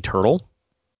toy turtle.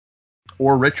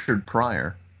 Or Richard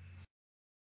Pryor.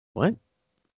 What?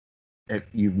 If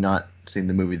you've not seen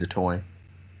the movie The Toy.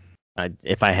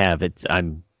 If I have, it's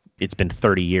been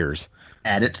 30 years.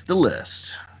 Add it to the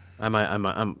list.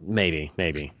 I'm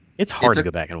maybe. It's hard to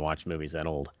go back and watch movies that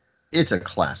old. It's a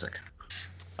classic.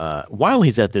 While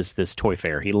he's at this toy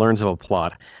fair, he learns of a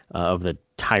plot of the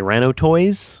Tyranno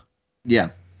toys. Yeah.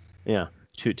 Yeah.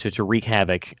 To wreak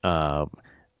havoc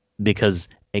because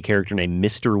a character named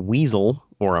Mr. Weasel,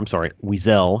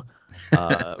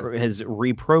 has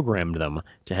reprogrammed them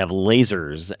to have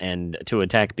lasers and to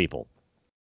attack people.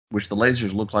 Which the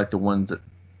lasers look like the one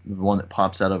that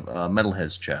pops out of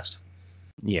Metalhead's chest.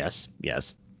 Yes.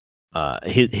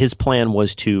 His plan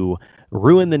was to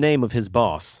ruin the name of his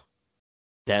boss.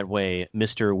 That way,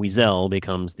 Mr. Weasel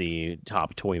becomes the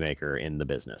top toy maker in the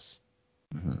business.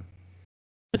 Mm-hmm.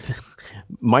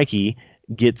 Mikey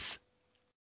gets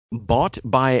bought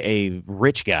by a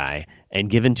rich guy and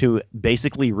given to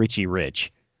basically Richie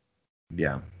Rich.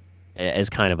 Yeah. As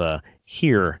kind of a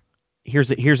here's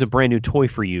a brand new toy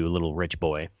for you, little rich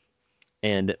boy.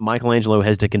 And Michelangelo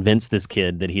has to convince this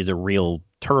kid that he's a real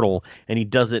turtle, and he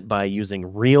does it by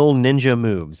using real ninja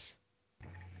moves.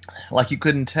 Like you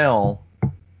couldn't tell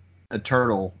a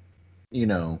turtle,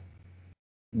 wearing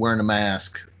a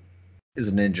mask is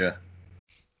a ninja.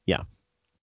 Yeah.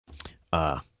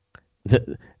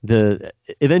 The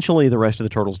eventually the rest of the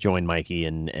turtles join Mikey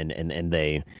and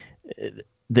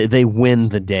they win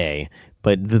the day.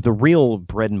 But the real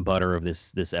bread and butter of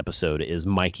this episode is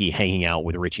Mikey hanging out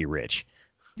with Richie Rich.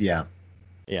 Yeah.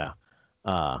 Yeah.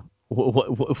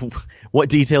 What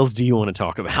details do you want to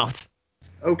talk about?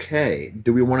 Okay.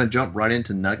 Do we want to jump right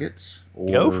into nuggets?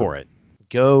 Go for it.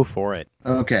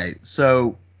 Okay.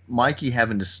 So Mikey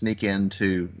having to sneak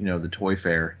into, the toy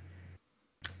fair,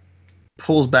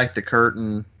 pulls back the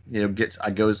curtain,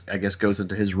 goes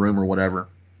into his room or whatever,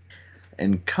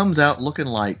 and comes out looking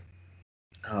like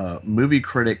movie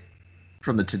critic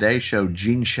from the Today Show,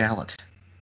 Gene Shalit.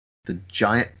 The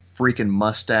giant freaking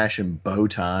mustache and bow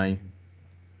tie.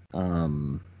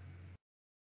 I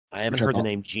haven't heard the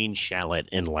name Gene Shalit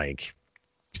in like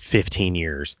 15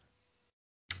 years.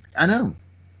 I know.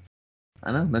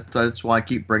 That's why I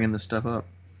keep bringing this stuff up.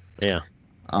 Yeah.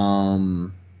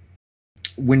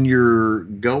 When you're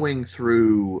going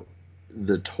through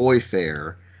the toy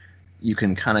fair, you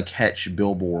can kind of catch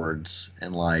billboards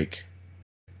and like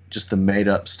just the made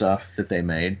up stuff that they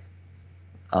made.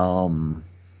 What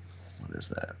is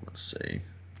that? Let's see.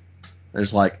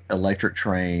 There's like electric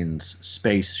trains,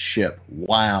 spaceship.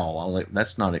 Wow. I'm like,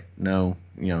 that's not it. No,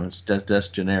 that's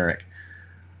generic.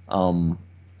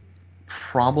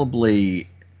 Probably,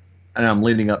 and I'm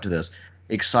leading up to this,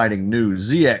 exciting new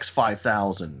ZX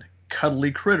 5000,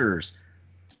 cuddly critters,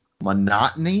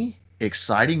 monotony,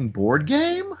 exciting board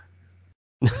game.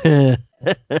 That's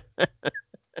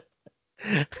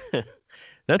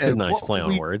a nice play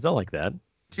on words. I like that.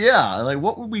 Yeah, like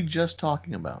what were we just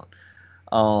talking about?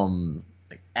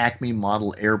 Like Acme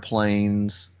model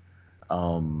airplanes,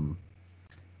 and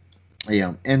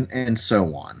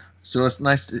so on. So it's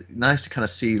nice to kind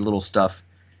of see little stuff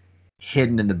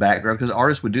hidden in the background, because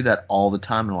artists would do that all the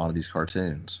time in a lot of these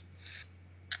cartoons.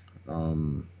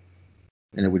 And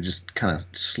it would just kind of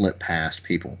slip past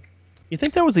people. You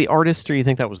think that was the artist, or you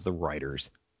think that was the writers?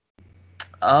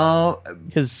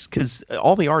 Because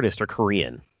all the artists are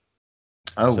Korean.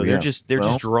 Oh, so they're just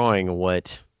drawing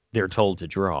what they're told to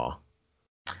draw.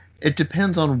 It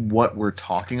depends on what we're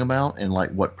talking about and like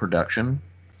what production.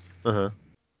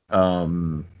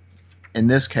 In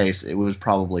this case, it was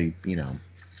probably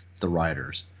the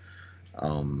writers,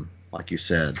 like you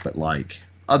said, but like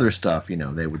other stuff,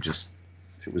 they would just,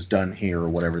 if it was done here or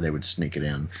whatever, they would sneak it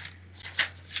in.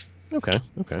 Okay.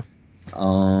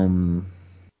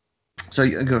 So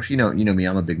you know me,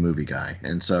 I'm a big movie guy,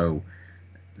 and so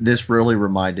this really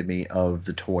reminded me of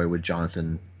the toy with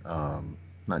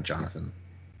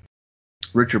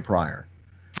Richard Pryor.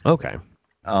 Okay.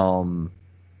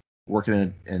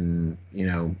 Working in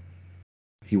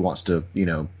he wants to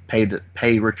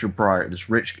pay Richard Pryor, this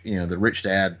rich the rich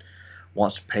dad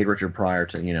wants to pay Richard Pryor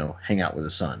to hang out with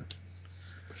his son.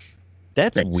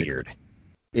 That's basically weird.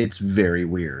 It's very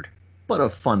weird, but a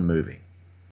fun movie.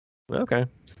 Okay.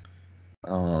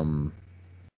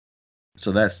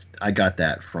 So I got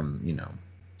that from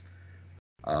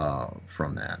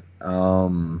that.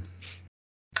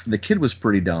 The kid was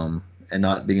pretty dumb and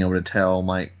not being able to tell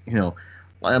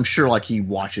I'm sure like he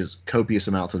watches copious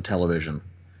amounts of television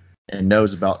and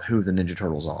knows about who the Ninja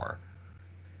Turtles are.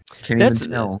 Can't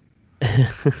even tell.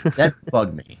 That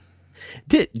bugged me.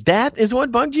 That is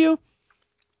what bugged you?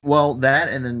 Well, that,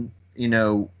 and then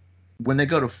when they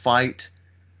go to fight,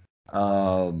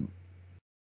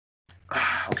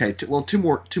 okay, two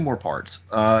more parts.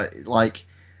 Like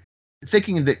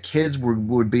thinking that kids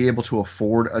would be able to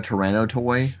afford a Tyranno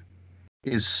toy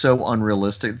is so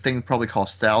unrealistic. The thing probably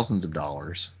costs thousands of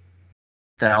dollars,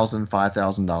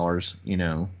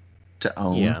 $5,000, to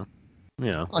own.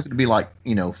 Yeah. Like it'd be like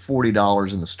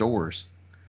 $40 in the stores,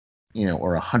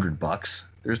 or $100.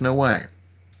 There's no way.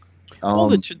 Well,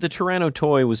 the Tyranno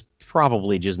toy was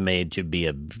probably just made to be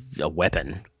a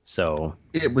weapon. So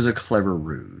it was a clever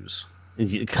ruse.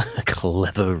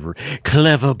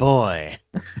 Clever boy.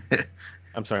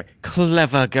 I'm sorry,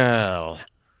 clever girl.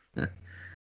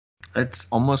 It's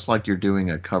almost like you're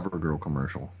doing a CoverGirl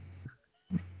commercial.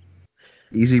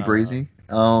 Easy breezy.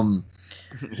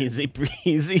 Easy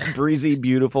breezy,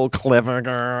 beautiful, clever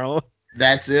girl.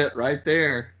 That's it right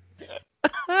there.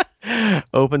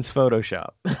 Opens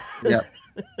Photoshop. Yep.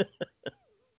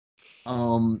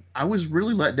 I was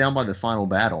really let down by the final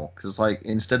battle because, like,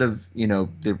 instead of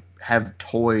they have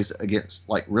toys against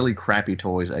like really crappy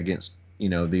toys against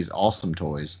these awesome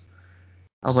toys.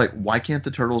 I was like, why can't the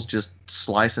turtles just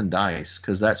slice and dice?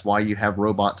 Because that's why you have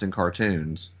robots in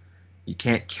cartoons. You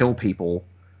can't kill people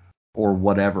or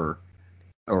whatever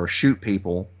or shoot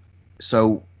people.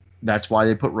 So that's why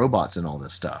they put robots in all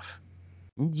this stuff.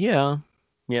 Yeah,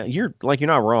 you're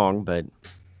not wrong, but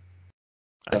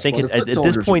That's I think at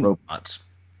this point, robots.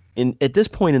 At this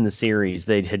point in the series,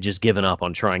 they had just given up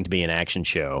on trying to be an action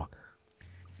show.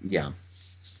 Yeah.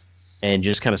 And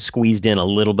just kind of squeezed in a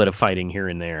little bit of fighting here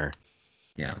and there.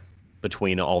 Yeah.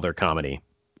 Between all their comedy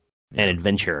and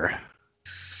adventure.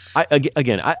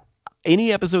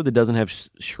 Any episode that doesn't have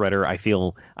Shredder, I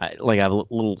feel like I have a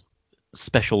little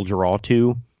special draw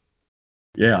to.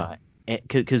 Yeah.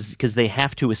 Because they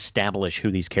have to establish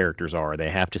who these characters are. They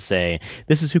have to say,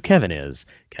 this is who Kevin is.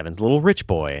 Kevin's a little rich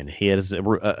boy, and he has a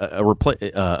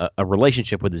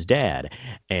relationship with his dad.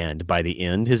 And by the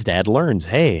end, his dad learns,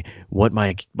 hey, what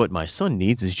my son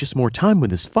needs is just more time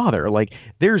with his father. Like,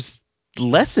 there's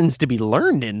lessons to be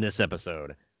learned in this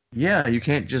episode. Yeah, you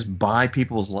can't just buy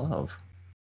people's love.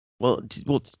 Well,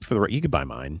 for the you could buy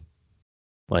mine.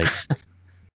 Like,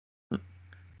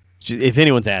 if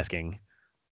anyone's asking.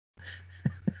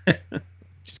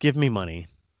 Just give me money.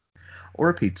 Or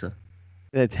a pizza.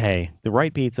 The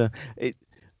right pizza.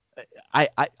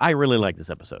 I really like this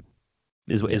episode,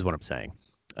 is what I'm saying.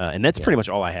 And that's pretty much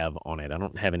all I have on it. I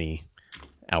don't have any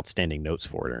outstanding notes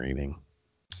for it or anything.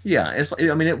 Yeah,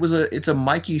 it's a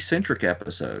Mikey-centric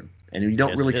episode, and you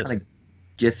don't really kind of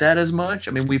get that as much.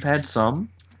 I mean, we've had some,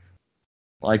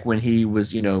 like when he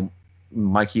was,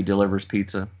 Mikey delivers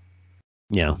pizza.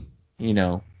 Yeah.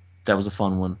 That was a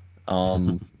fun one.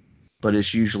 But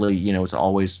it's usually, it's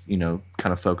always, kind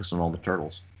of focused on all the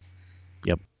turtles.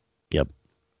 Yep.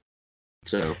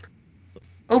 So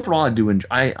overall,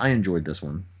 I enjoyed this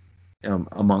one,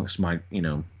 amongst my,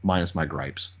 minus my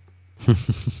gripes.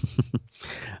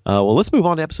 Well, let's move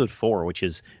on to episode 4, which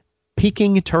is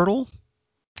Peking Turtle.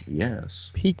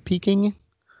 Yes. Peking.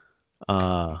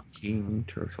 Peking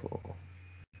Turtle.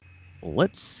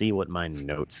 Let's see what my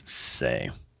notes say.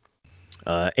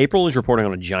 April is reporting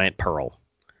on a giant pearl.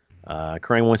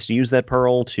 Krang wants to use that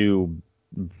pearl to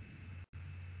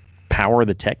power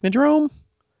the Technodrome?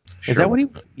 Is that what he...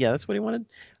 Yeah, that's what he wanted.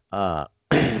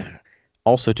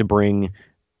 Also to bring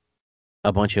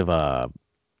a bunch of...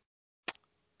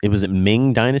 Was it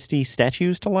Ming Dynasty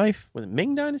statues to life? Was it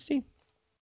Ming Dynasty?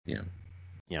 Yeah.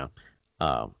 Yeah.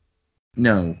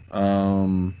 No.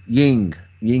 Ying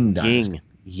Dynasty.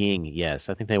 Ying, yes.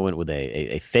 I think they went with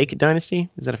a fake dynasty.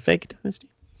 Is that a fake dynasty?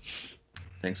 I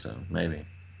think so, maybe.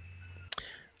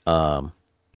 The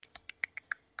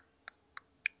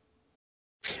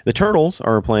turtles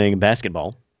are playing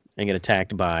basketball and get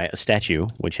attacked by a statue,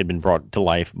 which had been brought to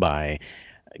life by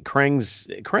Krang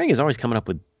is always coming up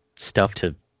with stuff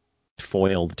to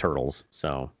foil the turtles.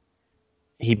 So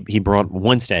he brought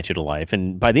one statue to life,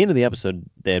 and by the end of the episode,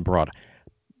 they had brought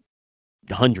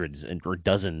hundreds or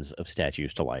dozens of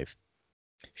statues to life.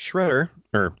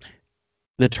 The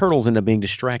turtles end up being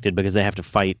distracted because they have to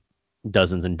fight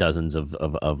dozens and dozens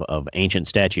of ancient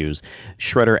statues.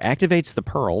 Shredder activates the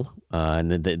pearl,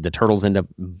 and the turtles end up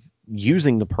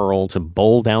using the pearl to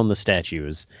bowl down the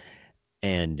statues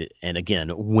and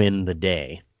again win the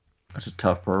day. That's a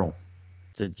tough pearl.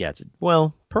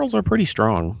 Pearls are pretty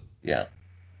strong. Yeah.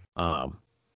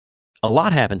 A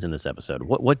lot happens in this episode.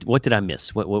 What did I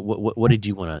miss? What did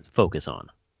you want to focus on?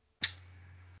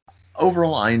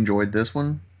 Overall, I enjoyed this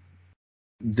one.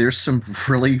 There's some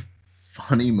really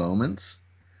funny moments.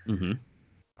 Mm-hmm.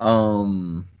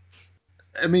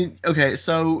 I mean, okay,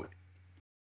 so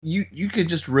you could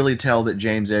just really tell that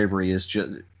James Avery is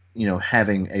just,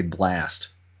 having a blast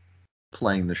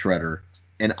playing the Shredder.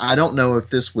 And I don't know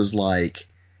if this was like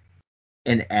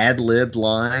an ad-libbed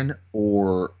line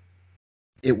or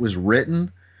it was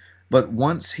written, but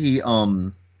once he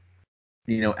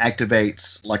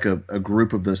activates like a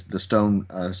group of the stone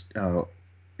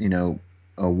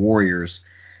warriors,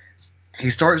 he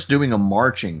starts doing a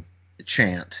marching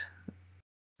chant.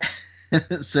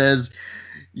 It says,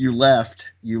 you left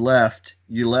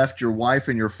your wife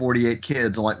and your 48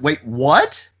 kids. I'm like, wait,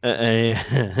 what?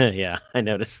 Yeah, I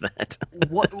noticed that.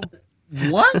 What?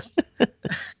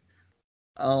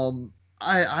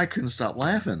 I couldn't stop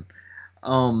laughing.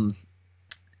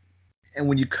 And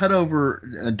when you cut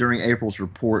over during April's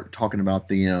report talking about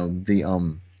the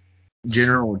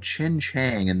General Chen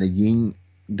Chang and the Ying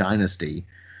dynasty,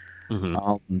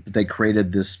 they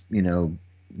created this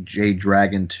Jade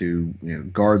Dragon to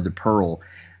guard the pearl.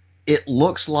 It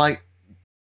looks like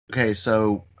okay,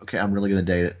 I'm really gonna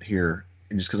date it here,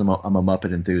 just because I'm a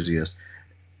Muppet enthusiast.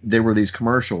 There were these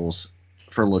commercials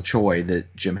for LaChoy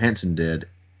that Jim Henson did,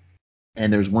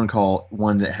 and there's one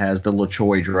that has the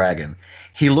LaChoy Dragon.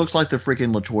 He looks like the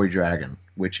freaking LaChoy Dragon,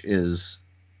 which is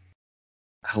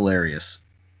hilarious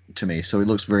to me. So he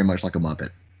looks very much like a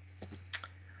Muppet.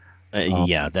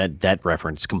 Yeah, that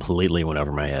reference completely went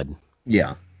over my head.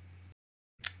 Yeah.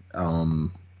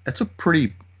 That's a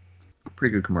pretty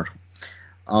good commercial.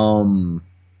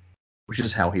 Which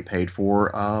is how he paid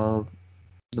for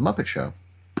the Muppet Show.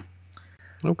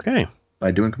 Okay.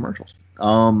 By doing commercials.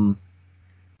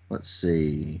 Let's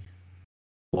see.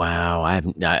 Wow,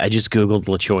 I just googled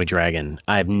LaChoy Dragon.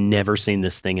 I've never seen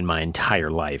this thing in my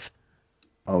entire life.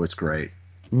 Oh, it's great.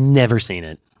 Never seen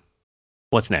it.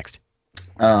 What's next?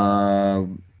 Yeah,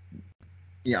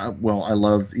 well, I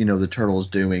love the Turtles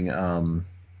doing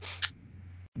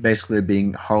basically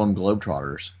being Harlem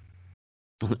Globetrotters.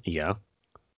 Yeah.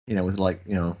 With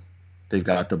they've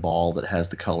got the ball that has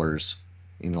the colors,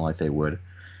 like they would,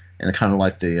 and kind of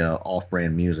like the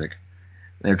off-brand music.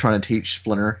 And they're trying to teach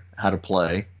Splinter how to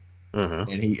play, and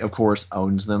he, of course,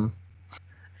 owns them,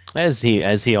 as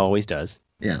he always does.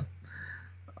 Yeah.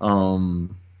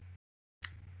 And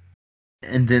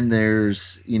then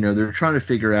there's they're trying to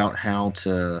figure out how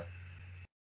to,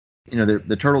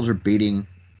 the Turtles are beating,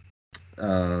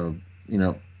 the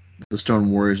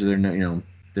Stone Warriors.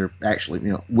 They're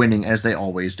actually winning as they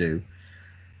always do.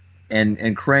 And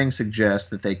Krang suggests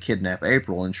that they kidnap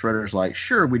April, and Shredder's like,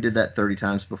 sure, we did that 30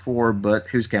 times before, but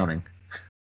who's counting?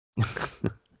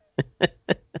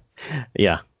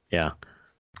 Yeah.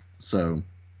 So,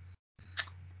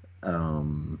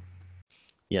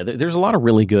 yeah, there's a lot of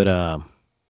really good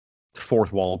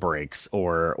fourth wall breaks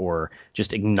or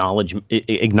just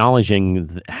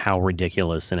acknowledging how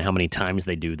ridiculous and how many times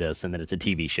they do this, and that it's a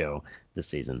TV show this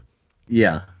season.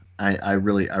 Yeah, I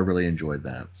really enjoyed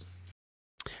that.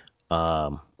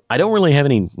 I don't really have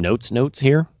any notes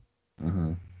here.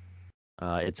 Mm-hmm.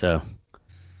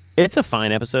 It's a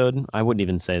fine episode. I wouldn't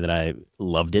even say that I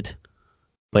loved it,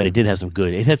 but it had some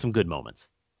good moments.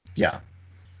 Yeah.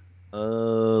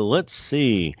 Let's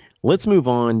see. Let's move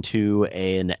on to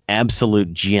an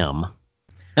absolute gem.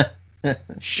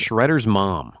 Shredder's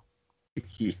mom.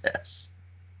 Yes.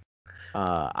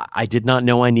 I did not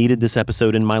know I needed this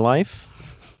episode in my life,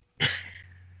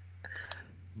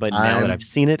 but now that I've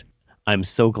seen it, I'm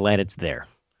so glad it's there.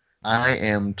 I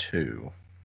am too.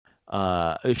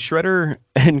 Shredder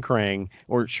and Krang,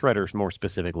 or Shredder more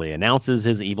specifically, announces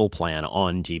his evil plan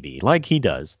on TV, like he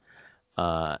does.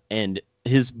 And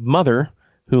his mother,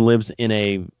 who lives in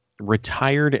a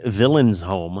retired villain's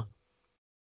home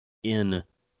in,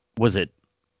 was it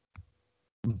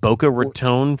Boca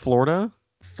Raton, Florida?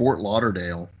 Fort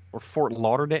Lauderdale. Or Fort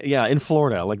Lauderdale? Yeah, in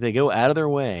Florida. Like, they go out of their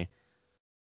way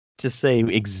to say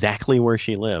exactly where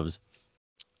she lives.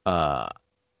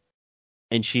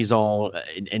 And she's all,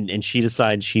 and she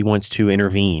decides she wants to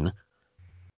intervene.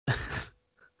 And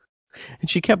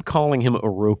she kept calling him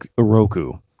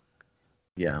Oroku.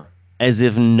 Yeah. As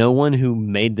if no one who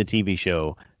made the TV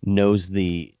show knows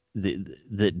the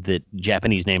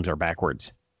Japanese names are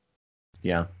backwards.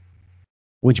 Yeah.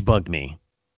 Which bugged me.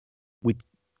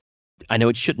 I know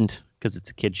it shouldn't because it's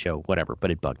a kid's show, whatever,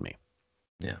 but it bugged me.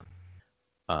 Yeah.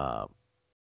 How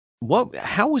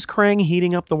was Krang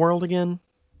heating up the world again?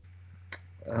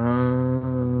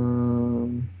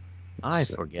 I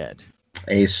forget.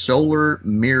 A solar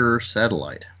mirror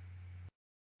satellite.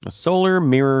 A solar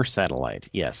mirror satellite,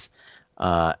 yes.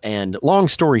 And long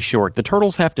story short, the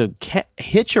Turtles have to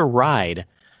hitch a ride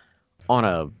on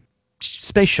a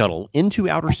space shuttle into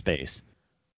outer space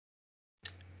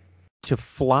to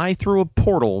fly through a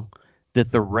portal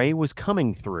that the ray was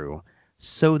coming through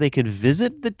so they could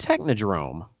visit the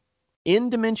Technodrome in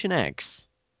Dimension X,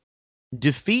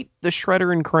 defeat the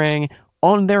Shredder and Krang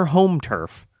on their home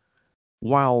turf,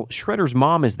 while Shredder's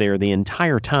mom is there the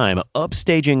entire time,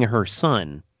 upstaging her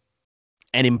son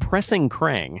and impressing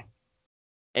Krang.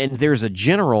 And there's a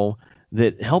general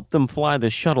that helped them fly the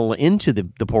shuttle into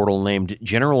the portal named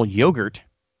General Yogurt.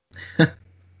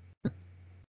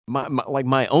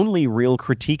 My only real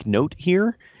critique note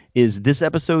here is this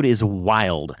episode is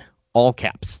wild, all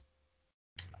caps.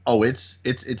 Oh, it's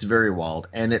very wild,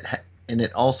 and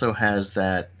it also has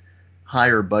that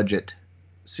higher budget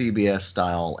CBS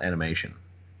style animation.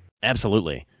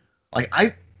 Absolutely. Like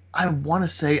I want to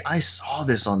say I saw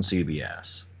this on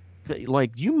CBS.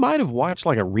 Like you might have watched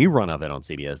like a rerun of it on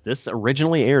CBS. This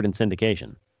originally aired in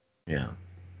syndication. Yeah.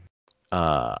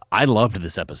 I loved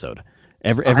this episode.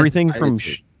 Everything from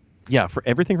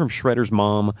Shredder's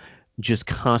mom just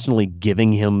constantly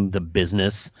giving him the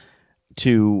business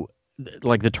to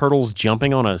like the turtles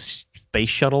jumping on a space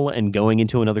shuttle and going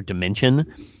into another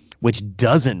dimension, which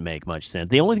doesn't make much sense.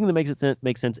 The only thing that makes it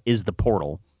make sense is the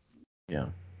portal. Yeah.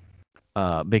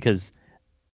 Because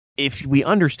if we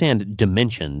understand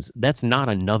dimensions, that's not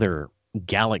another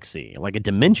galaxy. Like a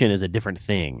dimension is a different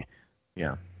thing.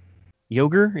 Yeah.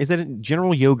 Yoger? Is that a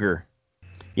General Yoger?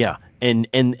 Yeah. And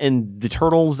the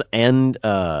turtles and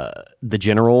the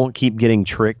general keep getting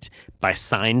tricked by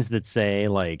signs that say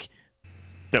like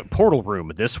the portal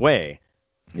room this way.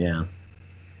 Yeah.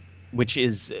 Which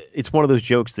is it's one of those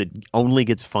jokes that only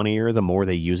gets funnier the more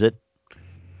they use it.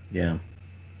 Yeah.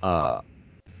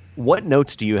 What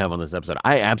notes do you have on this episode?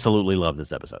 I absolutely love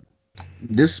this episode.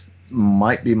 This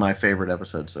might be my favorite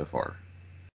episode so far.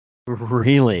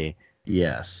 Really?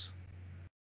 Yes.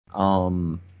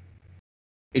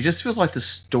 It just feels like the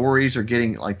stories are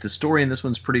getting like the story in this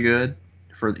one's pretty good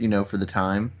for the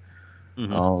time.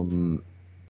 Mm-hmm.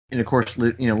 And of course,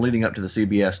 leading up to the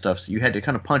CBS stuff, so you had to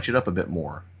kind of punch it up a bit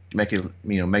more to make it,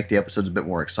 make the episodes a bit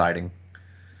more exciting.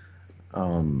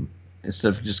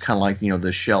 Instead of just kind of like,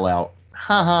 the shell out,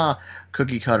 haha,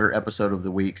 cookie cutter episode of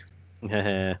the week.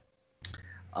 Let's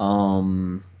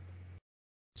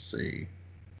see.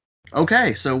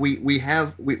 Okay, so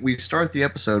we start the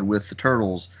episode with the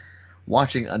turtles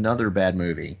watching another bad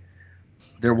movie.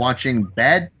 They're watching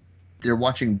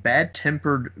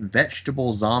bad-tempered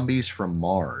vegetable zombies from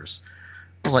Mars.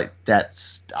 I was like,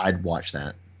 I'd watch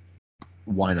that.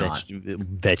 Why not?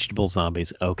 Vegetable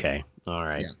zombies. Okay. All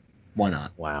right. Yeah. Why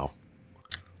not? Wow.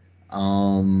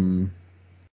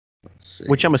 Let's see.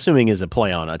 Which I'm assuming is a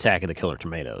play on Attack of the Killer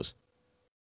Tomatoes.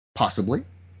 Possibly.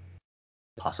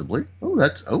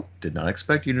 Oh, did not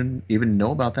expect you to even know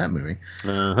about that movie.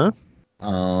 Uh-huh.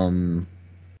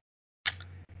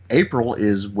 April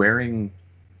is wearing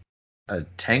a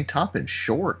tank top and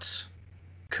shorts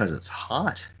because it's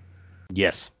hot.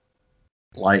 Yes.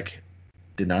 Like,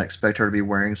 did not expect her to be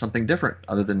wearing something different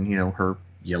other than, her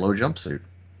yellow jumpsuit.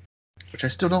 Which I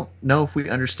still don't know if we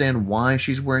understand why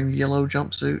she's wearing a yellow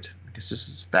jumpsuit. I guess this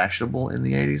is fashionable in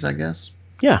the 80s, I guess.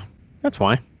 Yeah, that's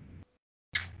why.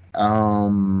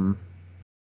 Let's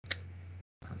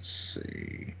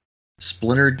see.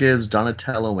 Splinter gives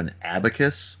Donatello an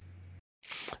abacus.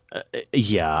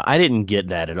 Yeah, I didn't get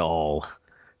that at all.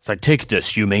 It's like, take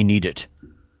this, you may need it. I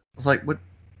was like, what?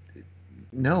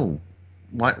 No.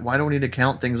 Why do we need to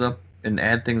count things up and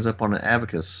add things up on an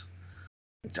abacus?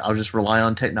 I'll just rely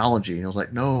on technology. And I was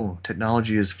like, no,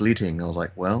 technology is fleeting. I was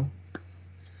like, well.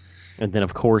 And then,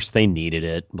 of course, they needed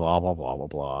it, blah, blah, blah, blah,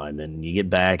 blah. And then you get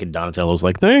back, and Donatello's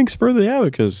like, thanks for the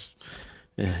abacus.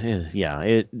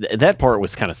 Yeah, that part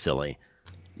was kind of silly.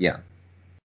 Yeah.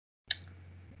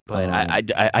 But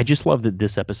I just love that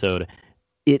this episode,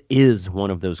 it is one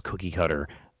of those cookie cutter,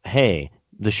 hey,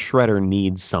 the Shredder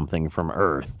needs something from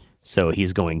Earth, so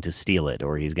he's going to steal it,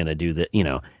 or he's going to do that.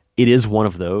 It is one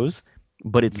of those,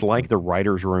 but it's like the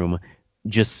writer's room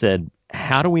just said,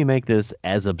 how do we make this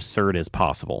as absurd as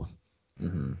possible?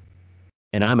 Mm-hmm.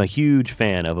 And I'm a huge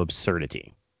fan of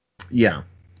absurdity. Yeah.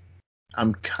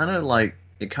 I'm kind of like,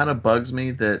 it kind of bugs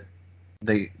me that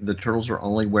the turtles are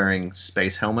only wearing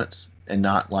space helmets and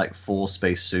not like full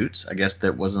space suits. I guess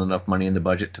there wasn't enough money in the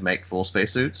budget to make full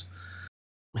space suits.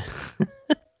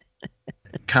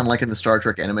 Kind of like in the Star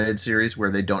Trek animated series where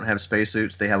they don't have space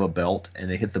suits, they have a belt, and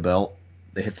they hit the belt,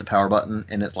 they hit the power button,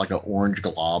 and it's like an orange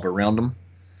glob around them.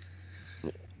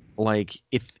 Like,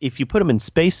 if you put them in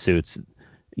space suits,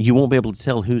 you won't be able to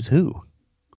tell who's who.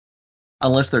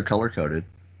 Unless they're color-coded.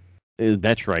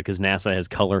 That's right, because NASA has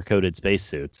color-coded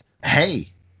spacesuits.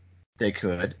 Hey, they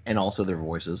could, and also their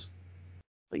voices.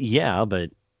 Yeah, but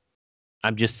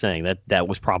I'm just saying that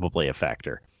was probably a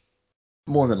factor.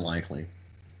 More than likely.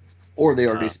 Or they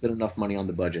already spent enough money on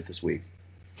the budget this week.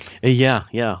 Yeah.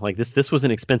 Like this was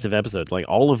an expensive episode. Like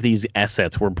all of these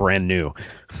assets were brand new.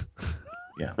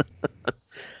 Yeah.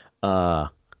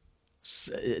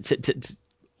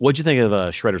 What'd you think of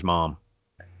Shredder's mom?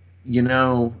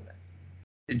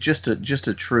 Just a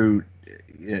true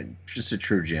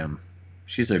gem.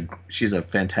 She's a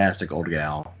fantastic old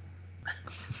gal.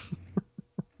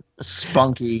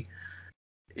 Spunky,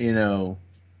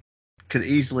 could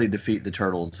easily defeat the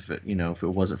Turtles if it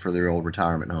wasn't for their old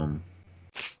retirement home.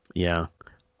 Yeah.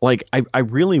 Like, I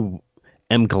really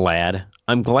am glad.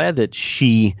 I'm glad that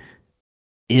she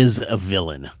is a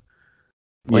villain.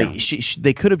 Like, Yeah.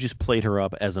 they could have just played her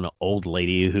up as an old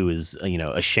lady who is,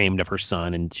 ashamed of her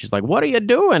son, and she's like, "What are you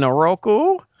doing,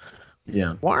 Oroku?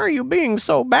 Yeah. Why are you being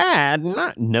so bad?"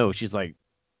 No, she's like,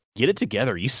 "Get it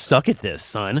together. You suck at this,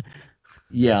 son."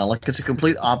 Yeah, like it's a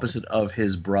complete opposite of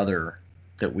his brother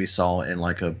that we saw in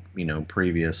like a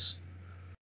previous.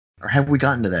 Or have we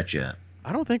gotten to that yet?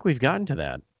 I don't think we've gotten to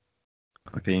that.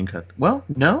 Okay, well,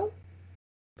 no.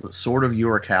 Sword of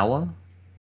Yorikawa.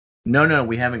 No,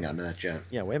 we haven't gotten to that yet.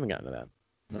 Yeah, we haven't gotten to that.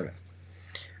 Okay.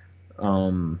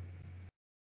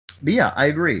 But yeah, I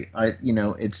agree.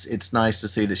 It's nice to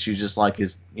see that she's just like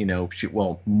his,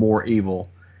 more evil,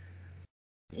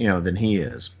 than he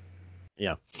is.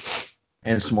 Yeah.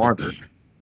 And smarter.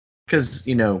 Because,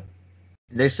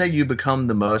 they say you become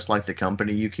the most like the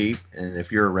company you keep, and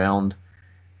if you're around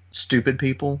stupid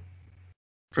people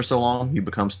for so long, you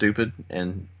become stupid,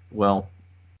 and, well,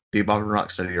 Bebop and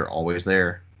Rocksteady are always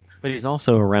there. But he's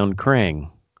also around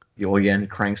Krang. Well, yeah, and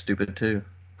Krang's stupid too.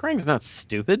 Krang's not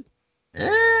stupid.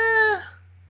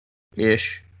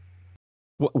 Ish.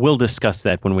 We'll discuss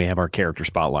that when we have our character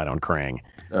spotlight on Krang.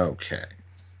 Okay.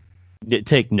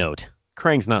 Take note.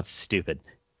 Krang's not stupid.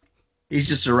 He's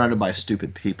just surrounded by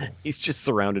stupid people. He's just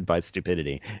surrounded by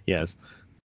stupidity. Yes.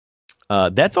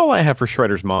 That's all I have for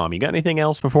Shredder's mom. You got anything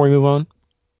else before we move on?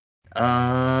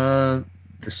 The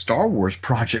Star Wars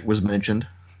project was mentioned.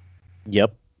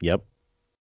 Yep.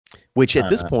 Which at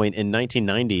this point in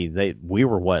 1990, we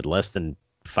were less than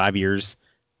 5 years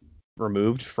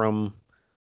removed from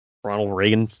Ronald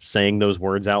Reagan saying those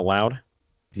words out loud.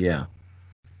 Yeah.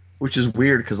 Which is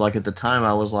weird because, like, at the time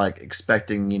I was like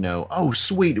expecting, oh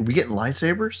sweet, are we getting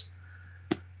lightsabers?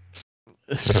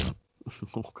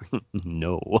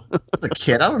 No. As a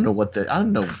kid, I don't know what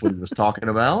he was talking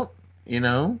about.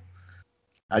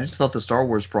 I just thought the Star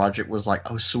Wars project was like,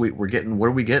 oh sweet, what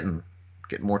are we getting?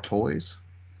 Getting more toys?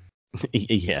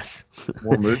 Yes.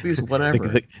 More movies?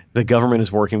 Whatever. The government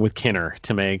is working with Kenner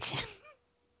to make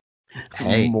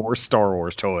more Star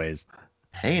Wars toys.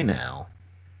 Hey now.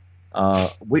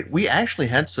 We actually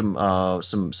had some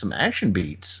action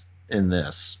beats in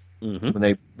this.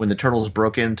 Mm-hmm. When the Turtles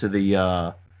broke into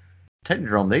the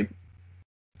Technodrome, they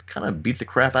kind of beat the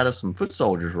crap out of some foot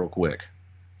soldiers real quick.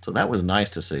 So that was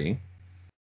nice to see.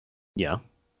 Yeah.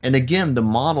 And again, the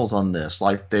models on this,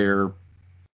 like they're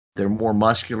more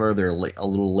muscular, they're a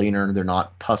little leaner, they're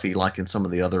not puffy like in some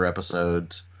of the other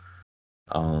episodes.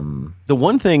 The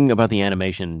one thing about the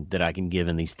animation that I can give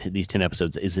in these 10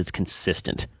 episodes is it's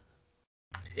consistent.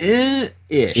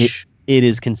 Ish. It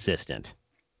is consistent.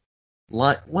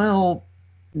 Not no.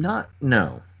 Not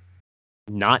no?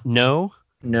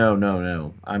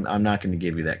 No. I'm not going to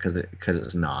give you that because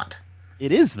it's not.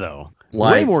 It is though.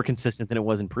 Way more consistent than it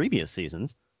was in previous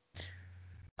seasons.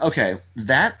 Okay,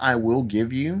 that I will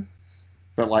give you,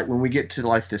 but like when we get to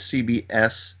like the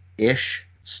CBS-ish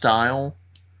style,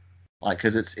 like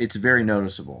because it's very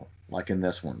noticeable, like in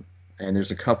this one, and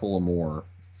there's a couple of more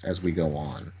as we go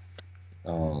on,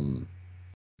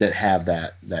 that have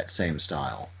that same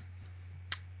style.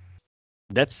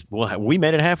 We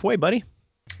made it halfway, buddy.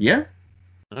 Yeah.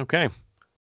 Okay.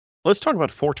 Let's talk about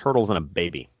 4 turtles and a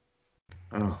baby.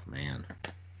 Oh man.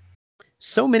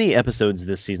 So many episodes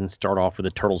this season start off with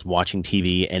the turtles watching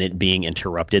TV and it being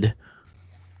interrupted.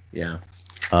 Yeah.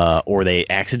 Or they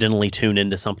accidentally tune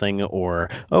into something,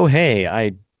 or, oh, hey,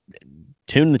 I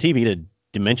tuned the TV to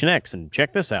Dimension X and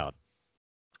check this out.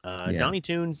 Donnie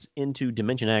tunes into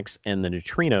Dimension X, and the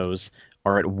Neutrinos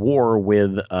are at war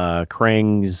with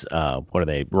Krang's,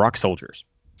 rock soldiers.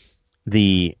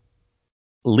 The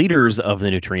leaders of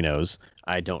the Neutrinos,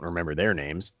 I don't remember their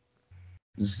names.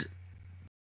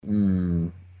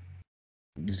 Zetter,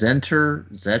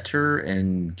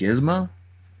 and Gizmo?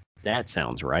 That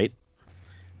sounds right.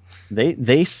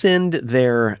 They send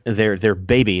their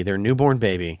baby, their newborn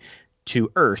baby,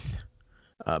 to Earth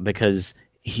because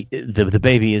the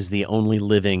baby is the only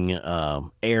living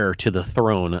heir to the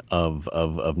throne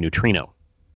of Neutrino,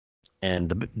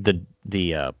 and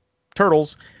the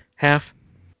turtles have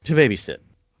to babysit.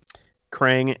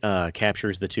 Krang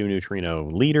captures the 2 Neutrino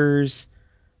leaders.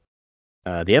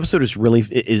 The episode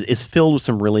is filled with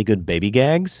some really good baby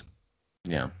gags.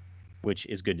 Yeah, which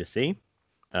is good to see,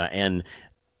 and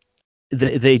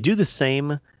they do the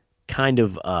same kind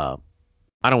of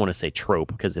I don't want to say trope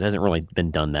because it hasn't really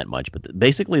been done that much, but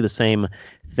basically the same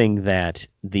thing that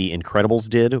the Incredibles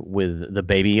did with the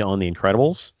baby on the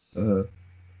Incredibles,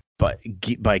 but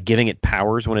by giving it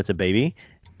powers when it's a baby,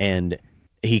 and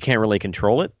he can't really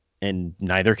control it, and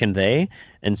neither can they,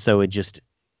 and so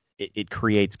it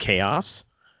creates chaos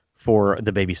for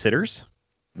the babysitters,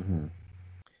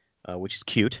 which is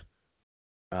cute.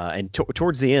 And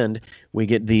towards the end, we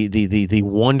get the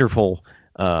wonderful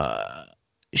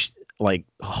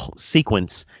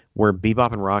sequence where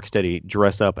Bebop and Rocksteady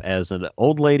dress up as an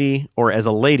old lady or as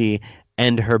a lady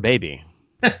and her baby.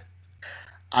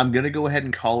 I'm going to go ahead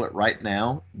and call it right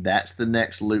now. That's the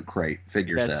next Loot Crate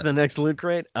figure set. That's the next Loot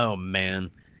Crate? Oh,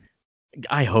 man.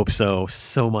 I hope so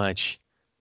much.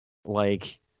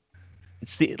 Like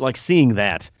seeing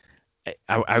that,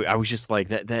 I was just like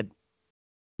that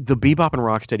the Bebop and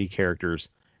Rocksteady characters,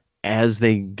 as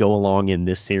they go along in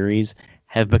this series,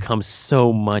 have become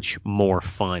so much more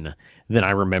fun than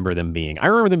I remember them being. I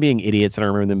remember them being idiots and I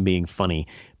remember them being funny,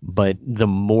 but the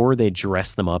more they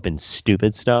dress them up in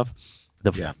stupid stuff,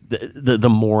 the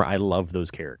more I love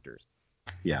those characters.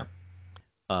 Yeah.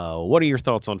 What are your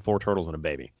thoughts on Four Turtles and a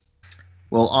Baby?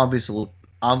 Well,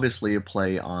 obviously a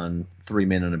play on Three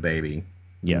Men and a Baby.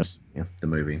 Yes. The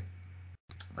movie.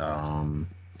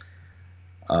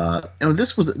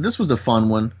 This was a fun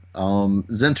one.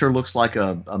 Zenter looks like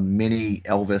a mini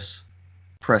Elvis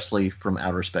Presley from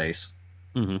outer space.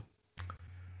 Mm-hmm.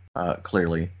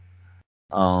 Clearly.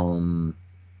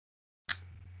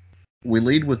 We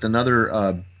lead with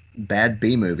another bad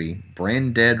B movie,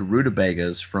 Brand Dead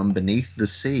Rutabagas from Beneath the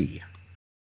Sea.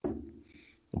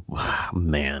 Wow,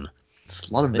 man. It's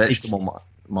a lot of vegetable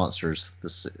monsters.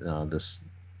 This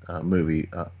movie.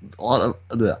 A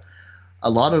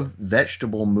lot of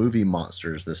vegetable movie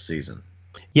monsters this season.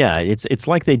 Yeah, it's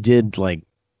like they did like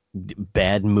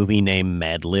bad movie name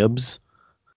Mad Libs.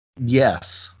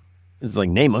 Yes. It's like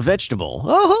name a vegetable.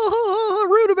 Oh,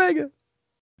 rutabaga.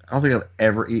 I don't think I've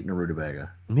ever eaten a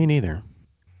rutabaga. Me neither.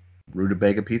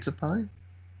 Rutabaga pizza pie?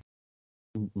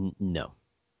 No.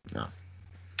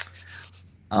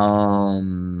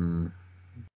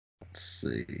 Let's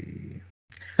see.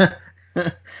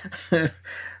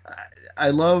 I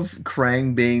love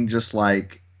Krang being just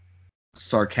like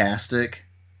sarcastic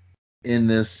in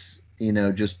this,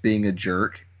 just being a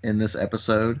jerk in this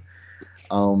episode.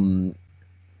 When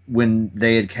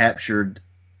they had captured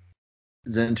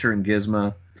Zenter and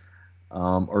Gizmo,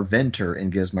 or Venter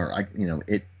and Gizmo,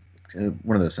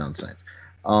 one of those sounds the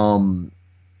same.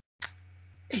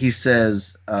 He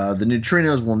says the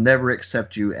neutrinos will never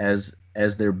accept you as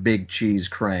their big cheese,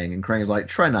 Krang, and Krang is like,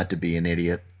 try not to be an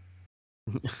idiot.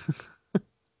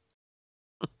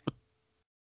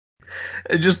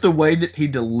 Just the way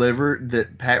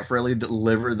that Pat Fraley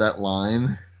delivered that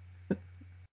line, I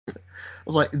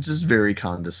was like, it's just very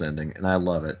condescending, and I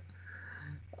love it.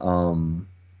 And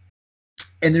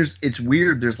it's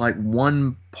weird. There's like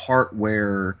one part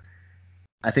where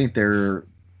I think the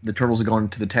turtles are going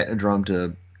to the Technodrome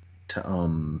to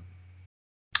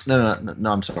no,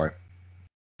 I'm sorry,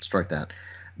 strike that.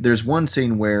 There's one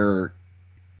scene where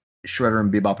Shredder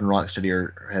and Bebop and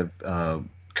Rocksteady have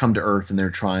come to Earth and they're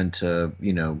trying to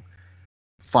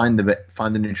find the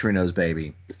neutrinos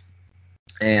baby,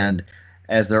 and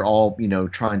as they're all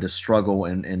trying to struggle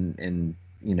and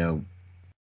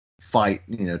fight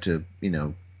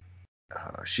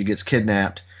she gets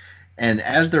kidnapped, and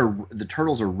as the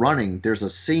turtles are running, there's a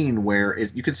scene where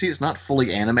you can see it's not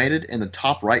fully animated. In the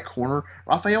top right corner,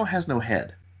 Raphael has no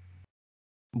head.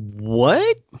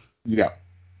 What? Yeah.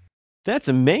 That's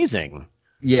amazing.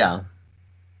 Yeah.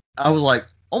 I was like,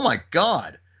 oh my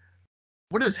god,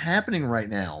 what is happening right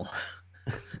now?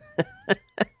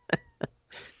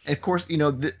 And of course,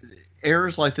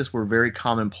 errors like this were very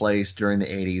commonplace during the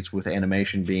 80s with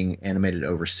animation being animated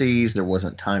overseas. There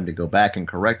wasn't time to go back and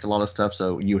correct a lot of stuff,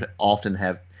 so you would often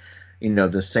have,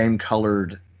 the same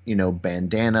colored,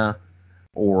 bandana,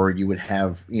 or you would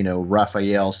have,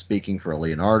 Raphael speaking for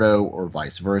Leonardo or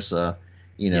vice versa,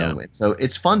 Yeah. So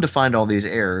it's fun to find all these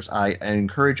errors. I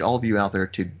encourage all of you out there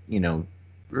to,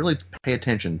 really pay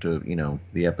attention to,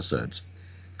 the episodes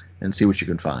and see what you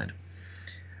can find.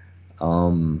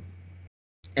 And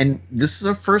this is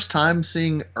our first time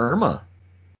seeing Irma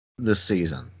this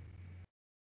season.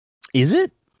 Is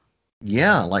it?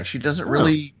 Yeah, like she doesn't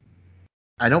really.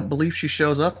 I don't believe she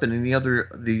shows up in any other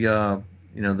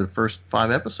the first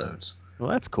 5 episodes. Well,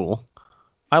 that's cool.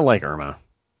 I like Irma.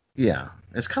 Yeah,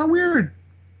 it's kind of weird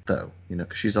though,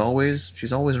 because she's always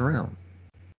around.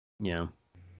 Yeah.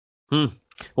 Well,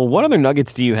 what other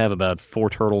nuggets do you have about Four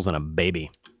Turtles and a Baby?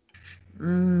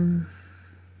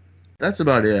 That's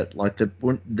about it. Like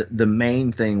the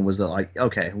main thing was that, like,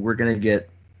 okay, we're gonna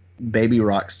get Baby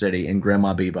Rocksteady and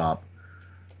Grandma Bebop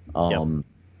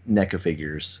NECA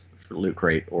figures for Loot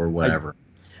Crate or whatever.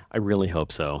 I really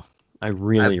hope so. I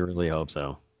really hope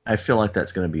so. I feel like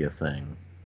that's going to be a thing.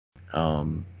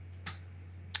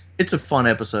 It's a fun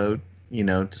episode,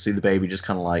 to see the baby just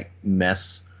kind of like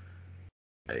mess,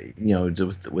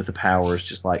 with the powers,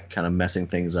 just like kind of messing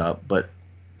things up. But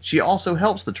she also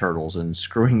helps the turtles in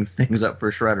screwing things up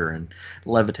for Shredder and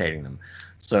levitating them.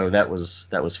 So that was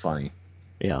funny.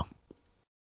 Yeah.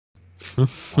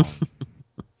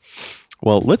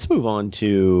 Well, let's move on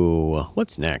to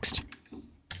what's next.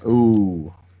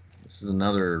 Ooh, this is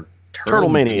another Turtle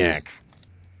Maniac.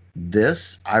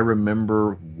 This I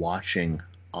remember watching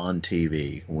on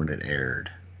TV when it aired.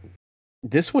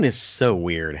 This one is so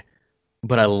weird,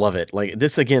 but I love it. Like,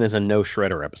 this again is a no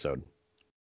Shredder episode.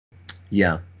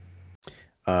 Yeah.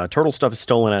 Turtle stuff is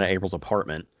stolen out of April's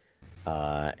apartment,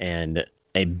 and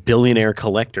a billionaire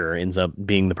collector ends up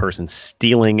being the person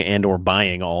stealing and or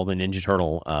buying all the Ninja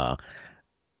Turtle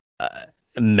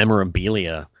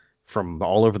memorabilia from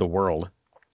all over the world.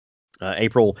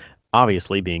 April,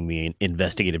 obviously being the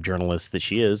investigative journalist that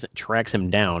she is, tracks him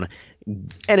down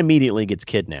and immediately gets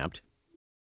kidnapped,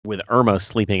 with Irma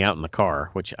sleeping out in the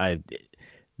car, which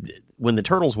when the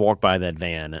turtles walk by that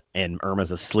van and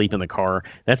Irma's asleep in the car,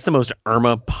 that's the most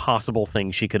Irma possible thing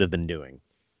she could have been doing.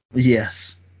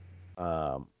 Yes.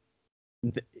 The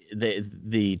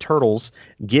turtles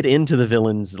get into the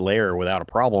villain's lair without a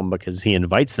problem because he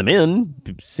invites them in,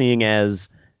 seeing as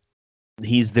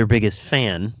he's their biggest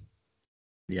fan.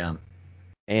 Yeah.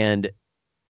 And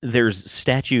there's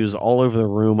statues all over the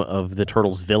room of the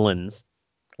turtles' villains.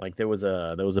 Like there was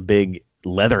a big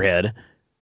Leatherhead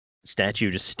statue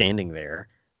just standing there.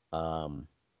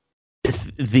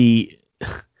 The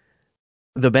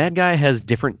bad guy has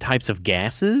different types of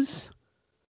gases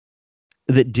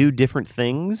that do different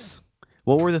things.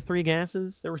 What were the 3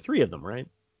 gases? There were 3 of them, right?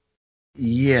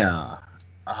 Yeah.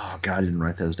 Oh God, I didn't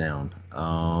write those down.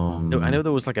 I know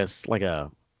there was like a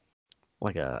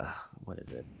what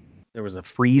is it? There was a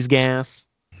freeze gas.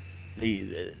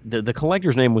 The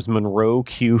collector's name was Monroe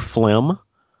Q. Phlegm,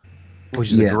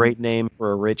 which is a great name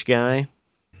for a rich guy.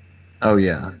 Oh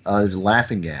yeah, there's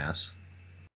laughing gas.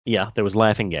 Yeah, there was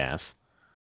laughing gas.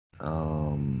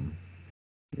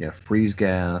 Yeah, freeze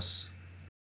gas.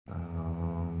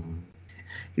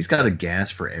 He's got a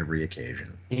gas for every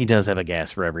occasion. He does have a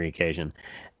gas for every occasion,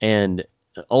 and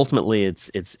ultimately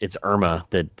it's Irma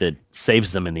that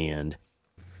saves them in the end.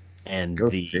 And Go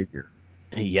figure.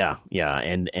 Yeah,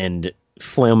 and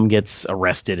Phlegm gets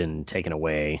arrested and taken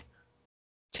away.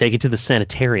 Take it to the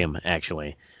sanitarium,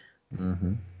 actually.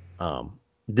 Mm-hmm.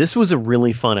 This was a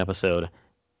really fun episode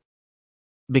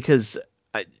because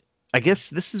I guess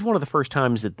this is one of the first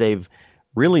times that they've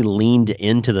really leaned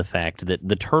into the fact that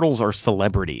the turtles are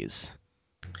celebrities.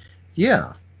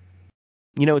 Yeah.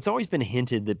 It's always been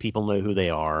hinted that people know who they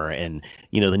are, and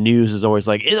the news is always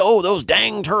like, oh, those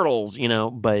dang turtles,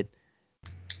 but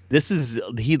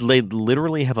they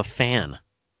literally have a fan.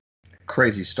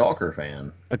 Crazy stalker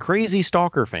fan. A crazy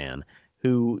stalker fan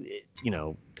who,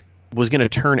 was going to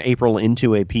turn April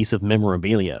into a piece of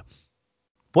memorabilia.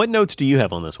 What notes do you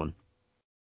have on this one?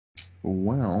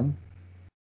 Well,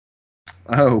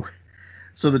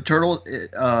 so the turtle,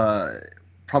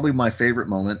 probably my favorite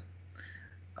moment.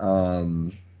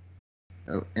 In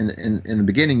the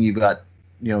beginning, you've got,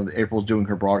 April's doing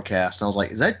her broadcast, and I was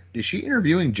like, is she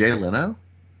interviewing Jay Leno?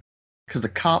 Because the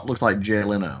cop looks like Jay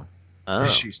Leno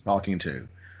that she's talking to.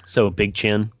 So big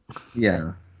chin.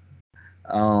 Yeah.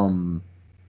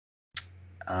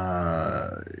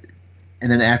 And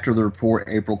then after the report,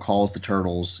 April calls the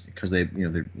turtles because they're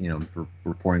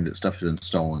reporting that stuff has been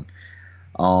stolen.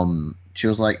 She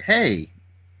was like, "Hey,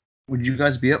 would you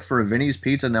guys be up for a Vinny's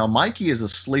Pizza?" Now Mikey is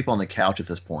asleep on the couch at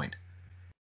this point.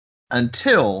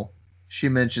 Until she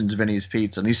mentions Vinny's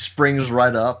Pizza, and he springs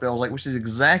right up. I was like, which is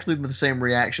exactly the same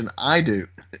reaction I do.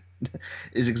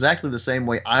 Is exactly the same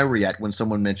way I react when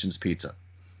someone mentions pizza.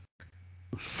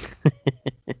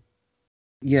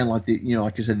 Yeah, like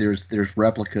like you said, there's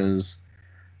replicas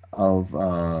of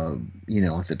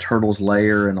like the turtle's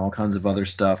lair and all kinds of other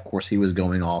stuff. Of course, he was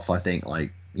going off, I think,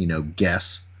 like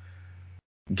guesses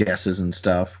and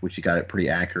stuff, which he got it pretty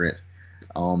accurate.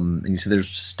 And you see there's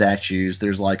statues.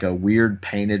 There's like a weird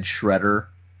painted Shredder,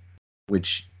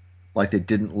 which like they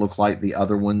didn't look like the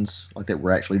other ones, like that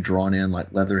were actually drawn in,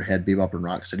 like Leatherhead, Bebop, and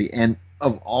Rocksteady. And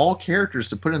of all characters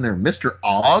to put in there, Mr.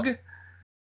 Og.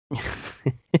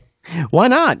 Why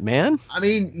not, man? I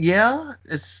mean, yeah,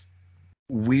 it's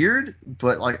weird,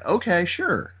 but like, okay,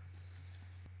 sure.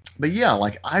 But yeah,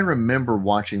 like I remember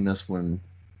watching this one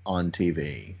on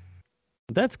TV.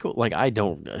 That's cool. Like I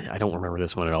don't remember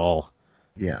this one at all.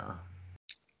 Yeah.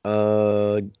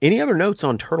 Any other notes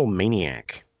on Turtle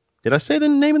Maniac? Did I say the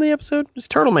name of the episode? It's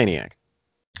Turtle Maniac.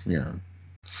 Yeah.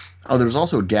 Oh, there was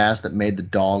also a gas that made the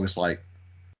dogs like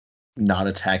not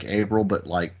attack April, but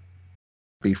like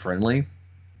be friendly,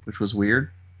 which was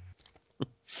weird.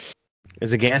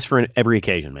 There's a gas for every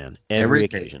occasion, man. Every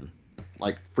occasion.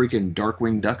 Like freaking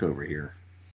Darkwing Duck over here.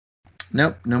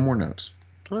 Nope, no more notes.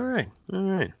 All right.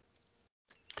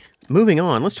 Moving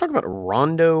on, let's talk about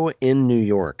Rondo in New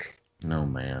York. No,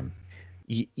 man.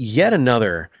 Yet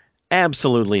another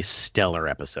absolutely stellar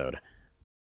episode.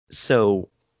 So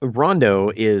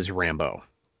Rondo is Rambo.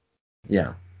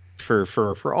 Yeah.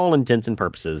 For all intents and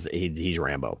purposes, he's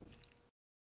Rambo.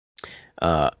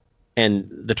 And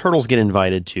the Turtles get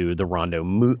invited to the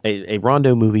Rondo a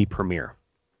Rondo movie premiere.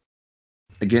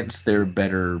 Against their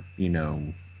better,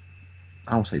 I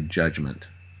won't say judgment.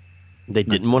 They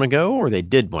didn't want to go, or they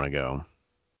did want to go?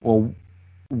 Well,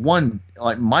 one,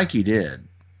 like Mikey did.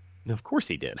 Of course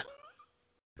he did.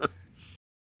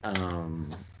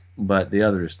 But the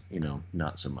others,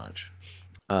 not so much.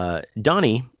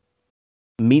 Donnie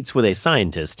meets with a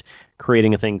scientist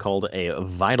creating a thing called a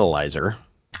vitalizer.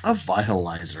 A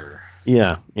vitalizer.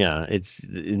 Yeah.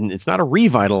 It's not a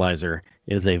revitalizer.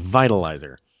 It is a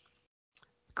vitalizer.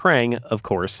 Krang, of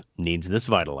course, needs this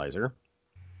vitalizer.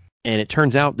 And it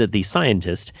turns out that the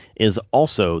scientist is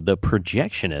also the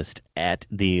projectionist at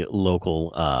the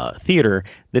local theater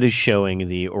that is showing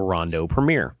the Rondo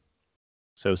premiere.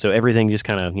 So everything just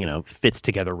kind of, fits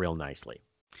together real nicely.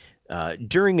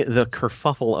 During the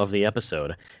kerfuffle of the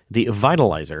episode, the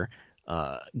vitalizer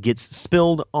gets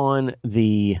spilled on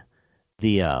the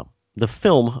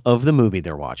film of the movie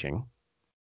they're watching,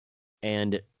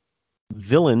 and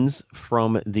villains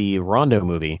from the Rondo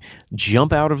movie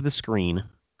jump out of the screen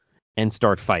and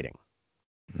start fighting.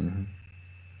 Mm-hmm.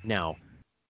 Now,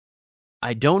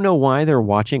 I don't know why they're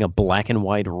watching a black and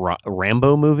white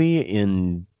Rambo movie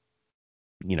in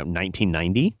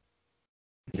 1990.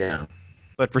 Yeah.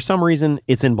 But for some reason,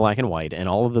 it's in black and white, and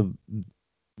all of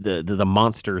the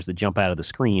monsters that jump out of the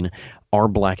screen are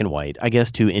black and white, I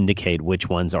guess to indicate which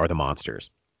ones are the monsters.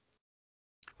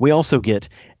 We also get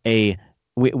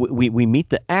we meet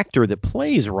the actor that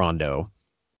plays Rondo,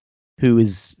 who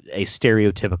is a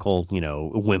stereotypical,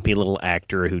 wimpy little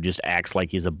actor who just acts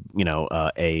like he's a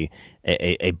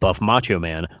buff macho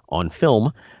man on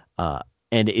film,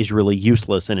 and is really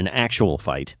useless in an actual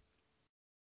fight.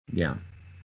 Yeah.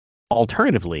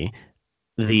 Alternatively,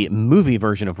 the movie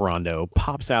version of Rondo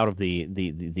pops out of the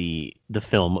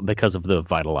film because of the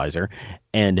vitalizer,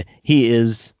 and he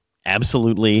is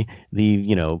absolutely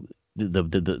the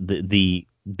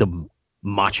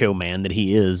macho man that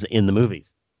he is in the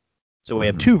movies. So we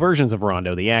have two versions of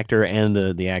Rondo, the actor and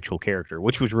the actual character,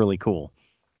 which was really cool.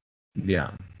 Yeah.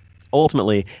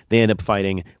 Ultimately, they end up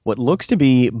fighting what looks to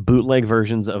be bootleg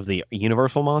versions of the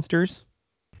Universal monsters.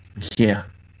 Yeah.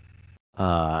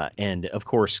 And of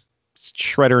course,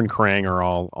 Shredder and Krang are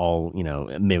all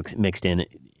mixed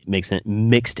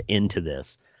into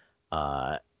this.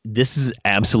 This is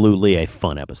absolutely a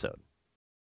fun episode.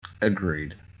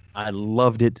 Agreed. I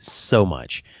loved it so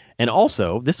much. And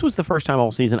also, this was the first time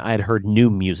all season I had heard new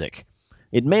music.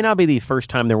 It may not be the first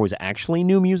time there was actually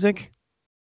new music,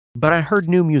 but I heard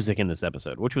new music in this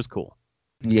episode, which was cool.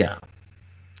 Yeah.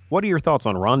 What are your thoughts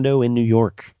on Rondo in New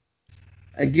York?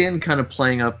 Again, kind of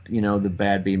playing up, the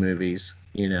bad B movies.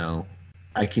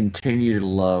 I continue to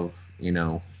love,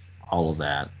 all of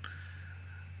that.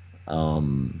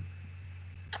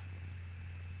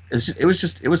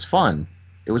 It was fun.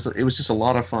 It was just a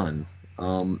lot of fun.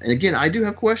 And again, I do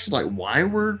have questions like why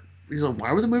were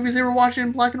the movies they were watching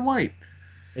in black and white?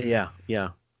 Yeah.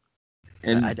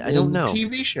 And I don't know.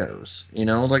 TV shows,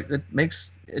 like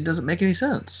it doesn't make any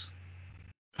sense.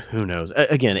 Who knows?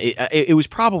 Again, it was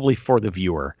probably for the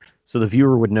viewer, so the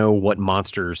viewer would know what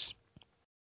monsters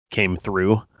came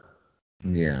through.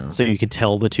 Yeah. So you could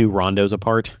tell the two Rondos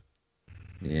apart.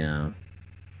 Yeah.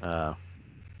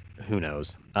 Who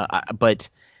knows? But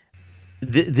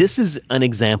this is an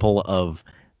example of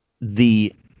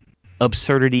the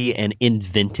absurdity and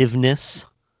inventiveness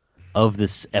of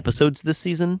this episodes this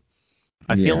season.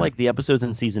 I feel like the episodes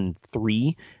in season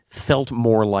 3 felt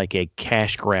more like a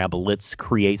cash grab. Let's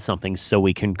create something so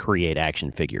we can create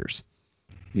action figures.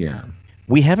 Yeah.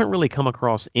 We haven't really come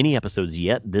across any episodes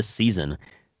yet this season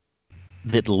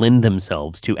that lend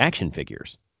themselves to action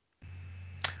figures.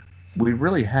 We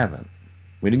really haven't.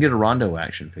 We didn't get a Rondo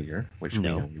action figure, which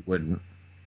No. we know we wouldn't.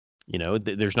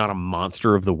 There's not a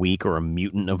monster of the week or a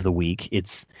mutant of the week.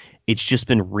 It's just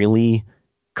been really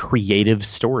creative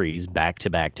stories back to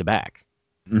back to back.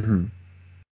 Mm-hmm.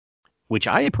 Which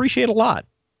I appreciate a lot.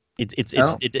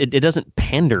 It doesn't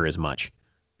pander as much.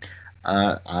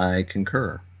 I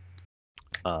concur.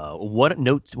 What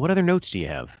other notes do you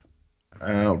have?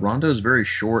 Rondo's very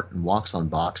short and walks on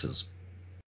boxes.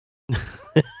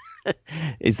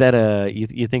 Is that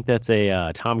you think that's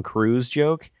a Tom Cruise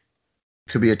joke?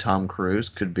 Could be a Tom Cruise.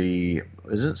 Could be,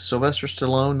 is it Sylvester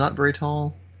Stallone? Not very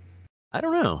tall. I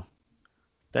don't know.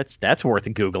 That's worth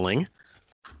Googling.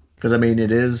 Because I mean,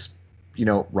 it is,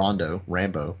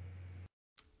 Rambo.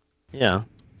 Yeah,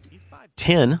 he's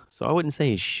 5'10", so I wouldn't say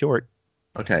he's short.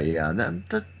 Okay, yeah.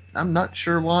 That I'm not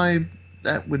sure why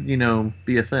that would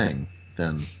be a thing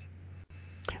then.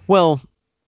 Well,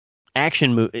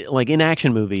 like in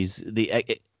action movies,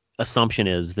 the assumption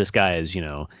is this guy is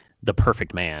the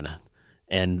perfect man,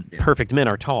 and perfect men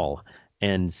are tall,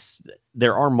 and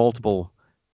there are multiple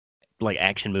like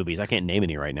action movies, I can't name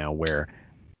any right now, where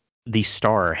the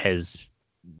star has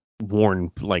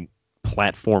worn like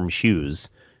platform shoes,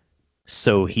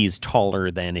 so he's taller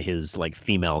than his like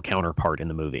female counterpart in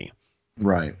the movie.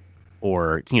 Right.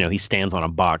 Or he stands on a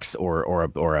box or a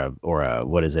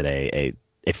what is it, a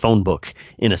phone book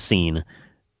in a scene.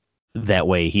 That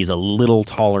way he's a little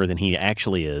taller than he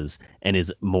actually is and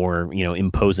is more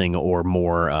imposing or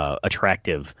more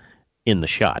attractive in the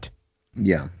shot.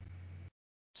 Yeah.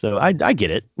 So I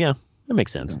get it. Yeah, that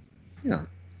makes sense. Yeah.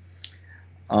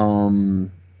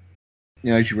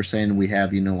 As you were saying, we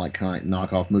have like kind of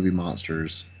knockoff movie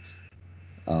monsters.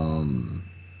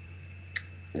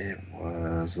 It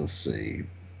was, let's see,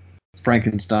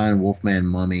 Frankenstein, Wolfman,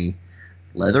 Mummy,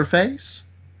 Leatherface.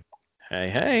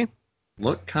 Hey.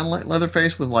 Look kind of like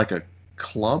Leatherface with like a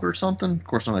club or something. Of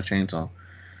course, not a chainsaw.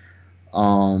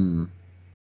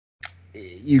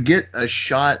 You get a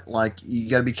shot, like, you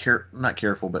got to be not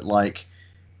careful, but like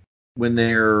when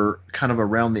they're kind of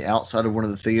around the outside of one of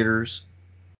the theaters,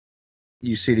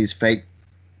 you see these fake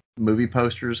movie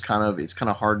posters. It's kind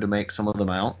of hard to make some of them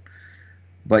out,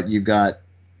 but you've got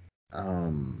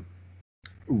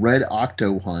Red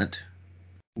Octo Hunt,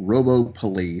 Robo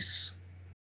Police,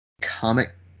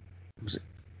 Comic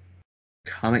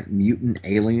Mutant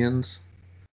Aliens,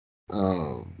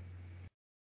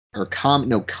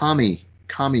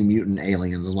 Commie Mutant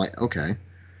Aliens. I'm like, okay.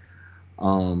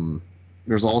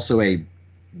 There's also a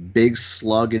Big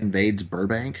Slug Invades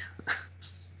Burbank.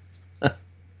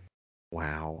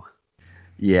 Wow.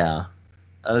 Yeah.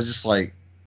 I was just like,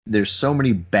 there's so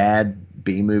many bad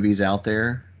B movies out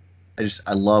there.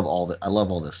 I love all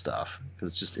this stuff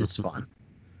because it's fun.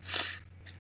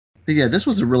 But yeah, this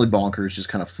was a really bonkers, just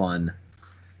kind of fun,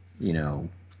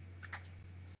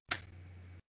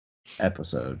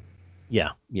 episode.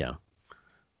 Yeah.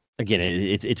 Again,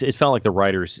 it felt like the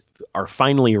writers are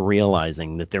finally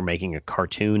realizing that they're making a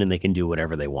cartoon and they can do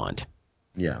whatever they want.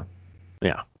 Yeah.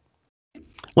 Yeah.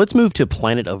 Let's move to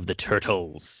Planet of the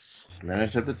Turtles.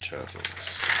 Planet of the Turtles.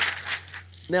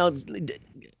 Now,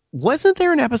 wasn't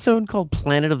there an episode called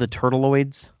Planet of the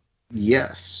Turtleoids?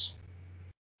 Yes.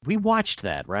 We watched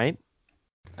that, right?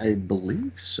 I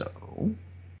believe so.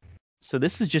 So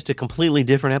this is just a completely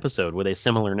different episode with a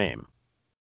similar name.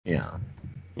 Yeah.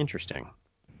 Interesting.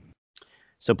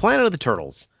 So Planet of the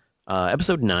Turtles,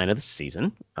 episode 9 of the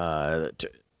season. Wait.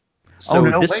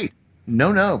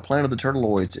 No. Planet of the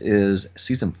Turtleoids is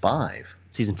season 5.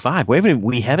 Season 5.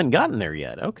 We haven't gotten there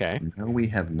yet. Okay. No, we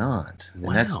have not. Wow.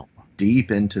 And that's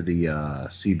deep into the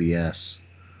CBS.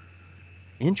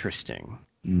 Interesting.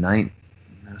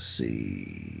 Let's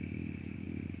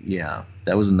see. Yeah,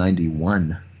 that was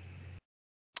 91.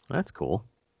 That's cool.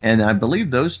 And I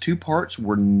believe those two parts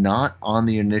were not on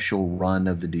the initial run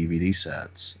of the DVD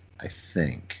sets, I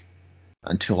think,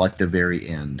 until like the very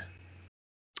end.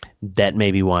 That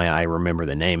may be why I remember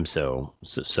the name so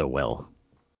well.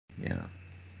 Yeah.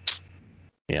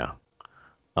 Yeah.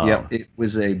 Yeah, it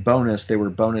was a bonus. They were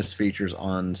bonus features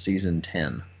on season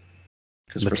 10.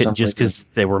 Because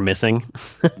they were missing?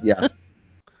 Yeah.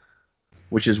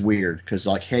 Which is weird, because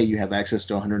like, hey, you have access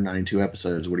to 192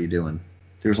 episodes. What are you doing?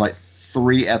 There's like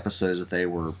 3 episodes that they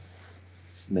were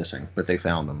missing, but they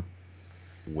found them.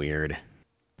 Weird.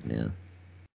 Yeah.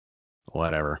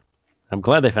 Whatever. I'm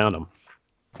glad they found them.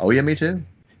 Oh yeah, me too.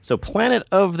 So Planet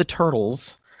of the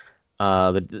Turtles.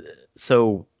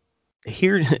 So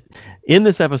here in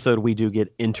this episode we do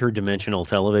get interdimensional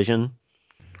television,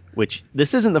 which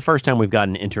this isn't the first time we've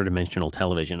gotten interdimensional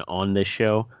television on this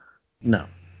show. No.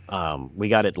 We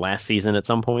got it last season at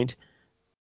some point.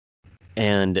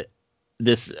 And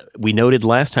this, we noted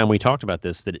last time we talked about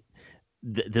this, that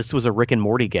this was a Rick and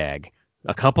Morty gag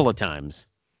a couple of times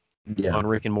on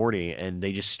Rick and Morty, and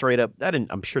they just straight up,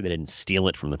 I'm sure they didn't steal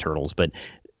it from the Turtles, but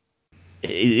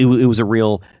it was a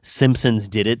real Simpsons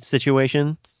did it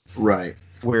situation. Right.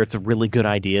 Where it's a really good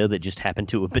idea that just happened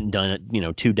to have been done,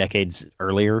 2 decades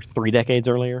earlier, 3 decades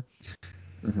earlier.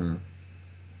 Mm-hmm.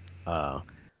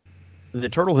 the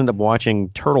turtles end up watching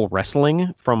turtle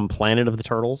wrestling from Planet of the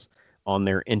Turtles on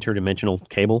their interdimensional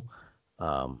cable,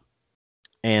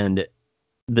 and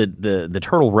the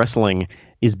turtle wrestling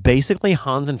is basically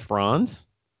Hans and Franz.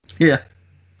 Yeah.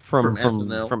 From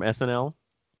SNL. From SNL.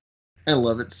 I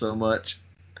love it so much.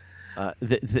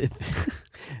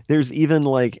 There's even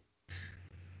like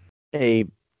a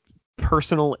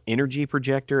personal energy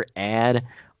projector ad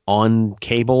on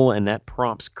cable, and that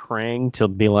prompts Krang to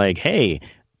be like, hey,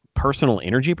 personal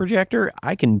energy projector?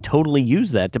 I can totally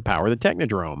use that to power the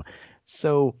Technodrome.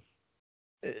 So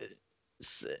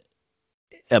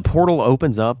a portal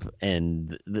opens up,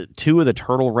 and the two of the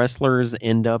turtle wrestlers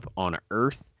end up on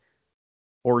Earth.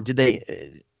 Or did they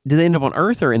end up on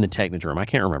Earth or in the Technodrome? I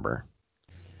can't remember.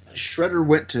 Shredder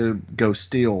went to go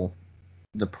steal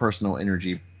the personal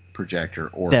energy projector,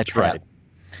 or that's trap. Right.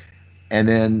 And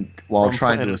then while From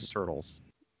trying Planet to of the Turtles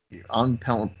on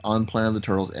Planet of the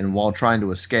Turtles, and while trying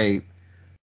to escape,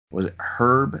 was it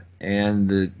Herb and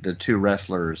the two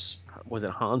wrestlers? Was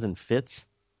it Hans and Fitz?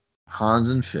 Hans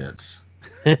and Fitz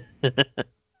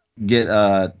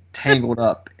get tangled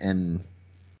up, and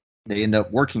they end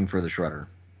up working for the Shredder.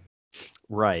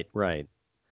 Right.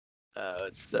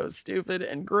 It's so stupid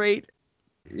and great.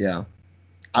 Yeah,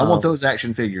 I want those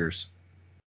action figures.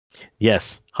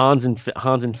 Yes, Hans and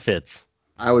Fitz.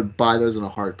 I would buy those in a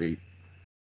heartbeat.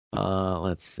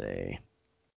 Let's see,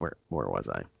 where was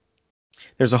I?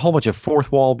 There's a whole bunch of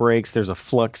fourth wall breaks. There's a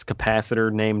flux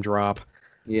capacitor name drop.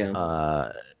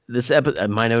 Yeah.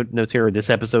 My notes here. This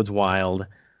episode's wild.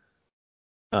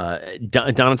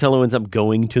 Donatello ends up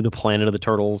going to the Planet of the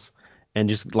Turtles and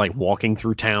just like walking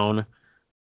through town.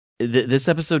 This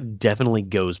episode definitely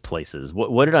goes places.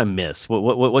 What did I miss?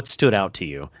 What stood out to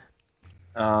you?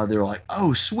 They were like,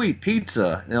 "Oh, sweet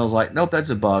pizza," and I was like, "Nope, that's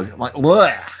a bug." I'm like,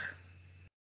 "Blech."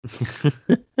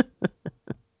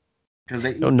 Because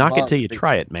they don't knock it till you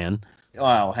try it, man.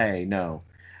 Oh, hey, no.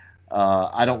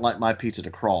 I don't like my pizza to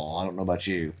crawl. I don't know about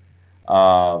you.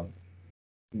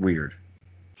 Weird.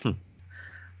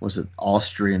 Was it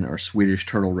Austrian or Swedish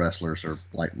turtle wrestlers are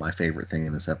like my favorite thing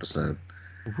in this episode?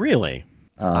 Really?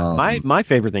 My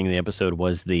favorite thing in the episode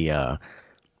was the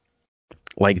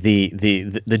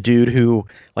dude who,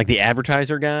 like, the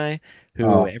advertiser guy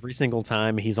who every single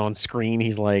time he's on screen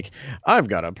he's like, I've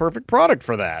got a perfect product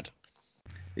for that.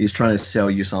 He's trying to sell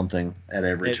you something at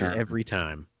every turn. Every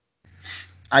time.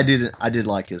 I did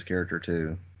like his character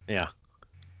too. Yeah.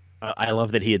 I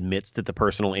love that he admits that the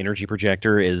personal energy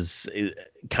projector is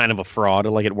kind of a fraud.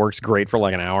 Like, it works great for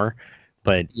like an hour,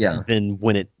 but then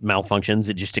when it malfunctions,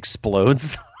 it just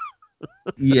explodes.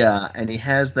 Yeah, and he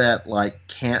has that like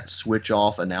can't switch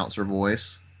off announcer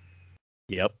voice.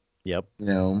 Yep. You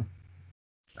know,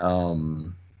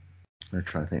 I'm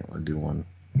trying to think. I'll do one.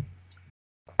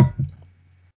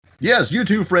 Yes, you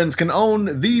two friends can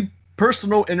own the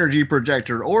personal energy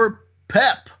projector, or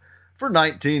PEP, for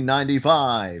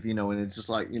 $19.95. You know, and it's just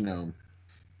like, you know,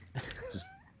 just.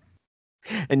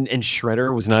 And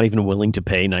Shredder was not even willing to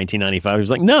pay $19.95. He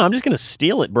was like, no, I'm just gonna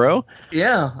steal it, bro.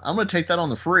 Yeah, I'm gonna take that on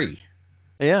the free.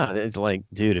 Yeah, it's like,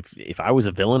 dude, if I was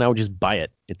a villain, I would just buy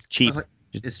it. It's cheap. Like,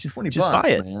 it's just $20. Just buy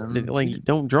it. Man. Like,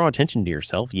 don't draw attention to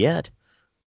yourself yet.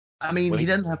 I mean, he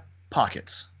doesn't have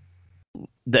pockets.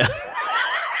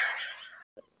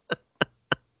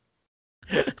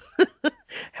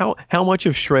 How much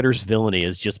of Shredder's villainy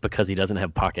is just because he doesn't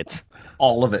have pockets?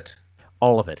 All of it.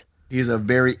 All of it. He's a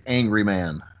very angry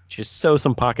man. Just sew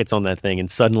some pockets on that thing, and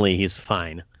suddenly he's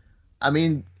fine. I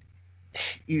mean,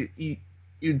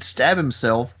 you'd stab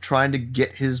himself trying to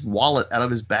get his wallet out of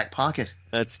his back pocket.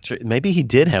 That's true. Maybe he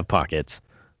did have pockets.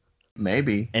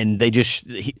 Maybe. And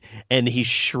he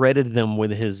shredded them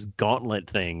with his gauntlet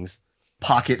things.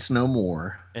 Pockets no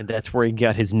more. And that's where he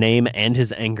got his name and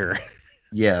his anger.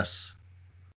 Yes.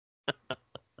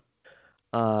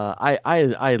 I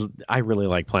really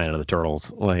like Planet of the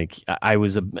Turtles. Like,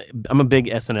 I'm a big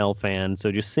SNL fan,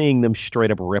 so just seeing them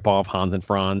straight up rip off Hans and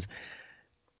Franz,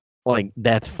 like,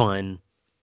 that's fun.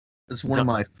 It's one of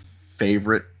my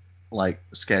favorite like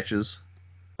sketches.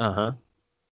 From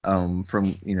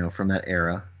that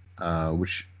era,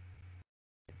 which,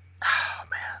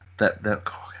 man,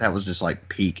 that was just like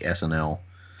peak SNL.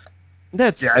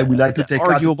 That's I would like to take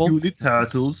arguable. out the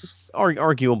turtles. It's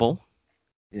arguable.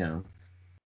 Yeah.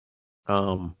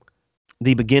 The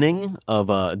beginning of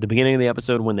the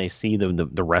episode when they see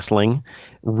the wrestling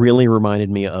really reminded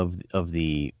me of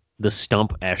the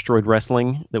stump asteroid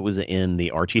wrestling that was in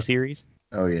the Archie series.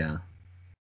 Oh yeah.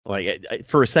 Like,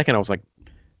 for a second I was like,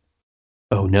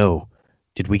 oh no,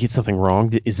 did we get something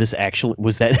wrong?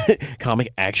 Was that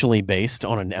comic actually based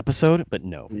on an episode? But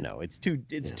no, it's two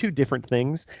different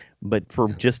things. But for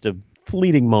just a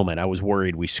fleeting moment, I was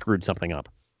worried we screwed something up.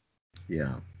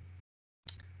 Yeah.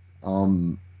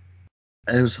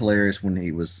 It was hilarious when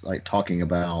he was like talking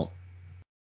about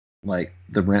like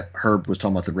Herb was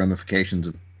talking about the ramifications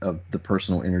of the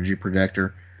personal energy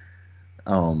projector.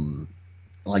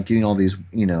 Like getting all these,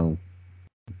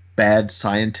 bad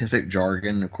scientific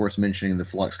jargon, of course mentioning the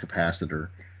flux capacitor,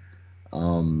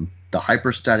 the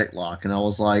hyperstatic lock, and I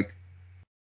was like,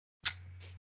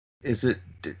 is it,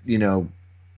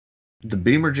 the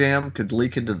beamer jam could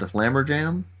leak into the flammer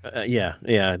jam? Yeah,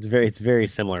 it's very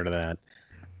similar to that.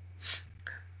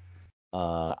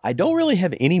 I don't really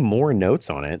have any more notes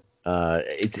on it.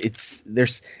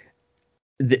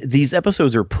 These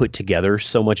episodes are put together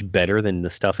so much better than the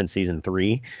stuff in season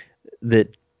 3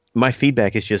 that my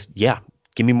feedback is just, yeah,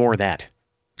 give me more of that.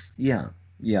 Yeah.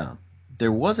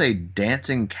 There was a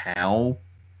dancing cow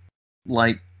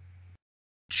like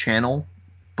channel,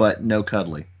 but no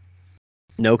cuddly.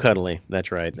 No cuddly.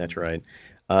 That's right.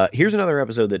 Here's another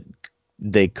episode that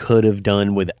they could have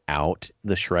done without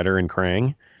the Shredder and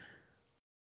Krang.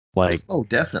 Like, oh,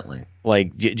 definitely.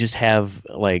 Like, just have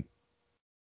like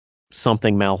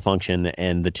something malfunction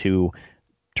and the two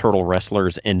turtle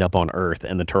wrestlers end up on Earth,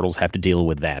 and the turtles have to deal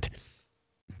with that.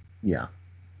 Yeah.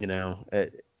 There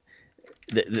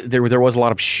was a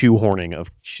lot of shoehorning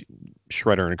of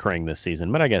Shredder and Krang this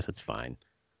season, but I guess it's fine.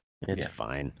 It's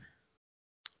fine.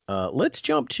 Let's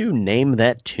jump to Name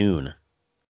That Tune.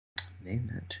 Name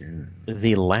That Tune.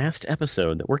 The last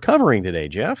episode that we're covering today,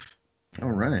 Jeff.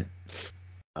 All right.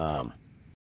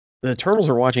 The turtles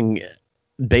are watching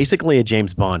basically a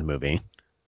James Bond movie.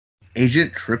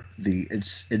 The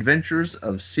Adventures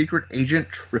of Secret Agent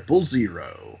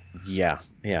 000. Yeah,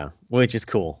 which is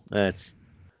cool. That's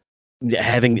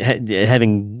having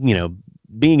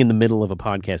being in the middle of a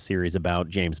podcast series about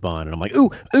James Bond, and I'm like,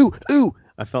 ooh.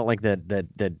 I felt like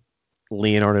that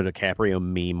Leonardo DiCaprio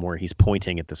meme where he's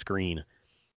pointing at the screen.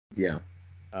 Yeah.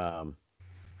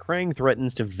 Krang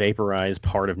threatens to vaporize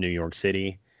part of New York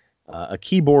City. A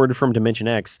keyboard from Dimension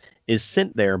X is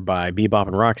sent there by Bebop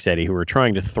and Rocksteady, who are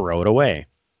trying to throw it away.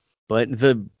 But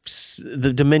the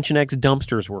Dimension X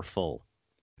dumpsters were full.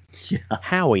 Yeah.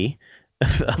 Howie,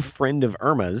 a friend of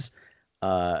Irma's,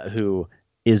 who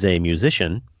is a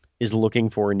musician, is looking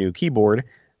for a new keyboard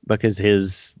because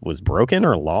his was broken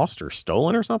or lost or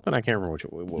stolen or something. I can't remember what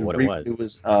it was. It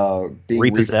was being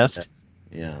repossessed.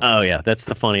 Yeah. Oh yeah, that's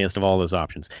the funniest of all those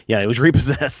options. Yeah, it was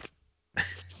repossessed.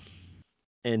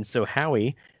 And so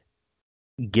Howie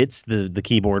gets the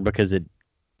keyboard because it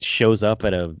shows up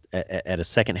at a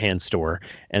secondhand store,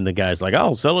 and the guy's like,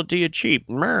 "I'll sell it to you cheap."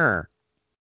 Turns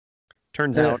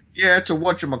out, yeah, it's a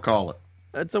whatchamacallit.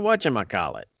 It's a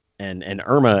whatchamacallit. And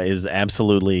Irma is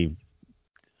absolutely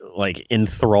like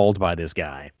enthralled by this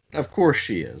guy. Of course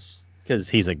she is. Because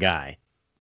he's a guy.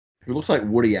 He looks like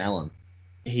Woody Allen.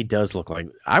 He does look like.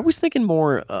 I was thinking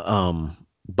more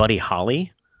Buddy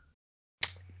Holly.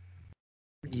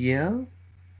 Yeah.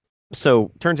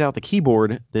 So turns out the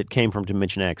keyboard that came from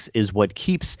Dimension X is what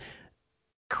keeps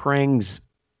Krang's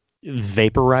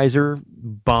vaporizer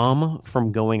bomb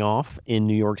from going off in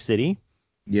New York City.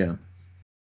 Yeah.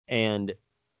 And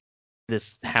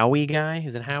this Howie guy,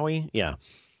 is it Howie? Yeah.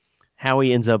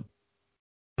 Howie ends up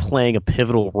playing a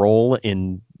pivotal role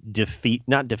in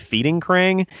not defeating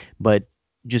Krang, but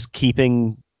just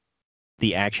keeping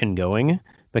the action going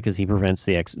because he prevents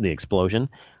the explosion.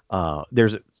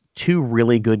 There's two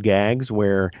really good gags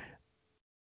where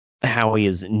Howie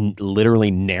is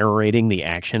literally narrating the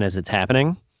action as it's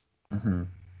happening,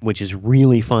 which is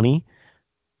really funny.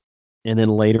 And then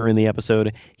later in the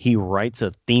episode, he writes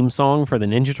a theme song for the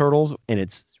Ninja Turtles, and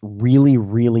it's really,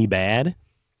 really bad.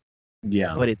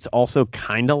 Yeah. But it's also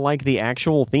kind of like the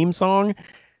actual theme song.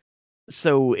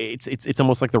 So it's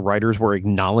almost like the writers were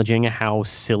acknowledging how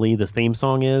silly the theme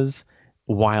song is,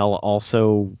 while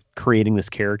also creating this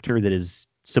character that is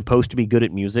supposed to be good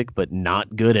at music, but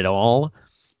not good at all.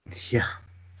 Yeah.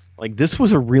 Like, this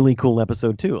was a really cool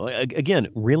episode, too. Again,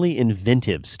 really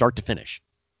inventive, start to finish.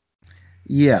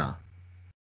 Yeah.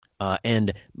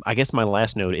 And I guess my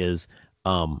last note is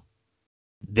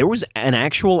there was an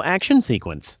actual action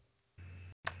sequence.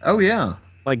 Oh, yeah.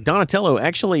 Like, Donatello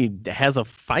actually has a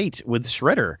fight with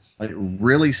Shredder. Like,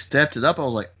 really stepped it up. I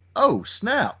was like, oh,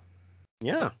 snap.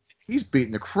 Yeah. He's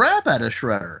beating the crap out of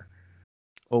Shredder.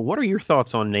 Well, what are your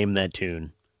thoughts on Name That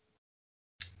Tune?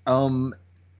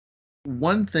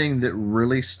 One thing that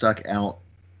really stuck out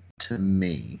to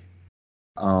me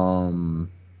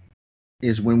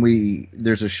is when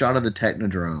there's a shot of the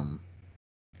Technodrome,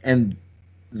 and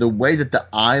the way that the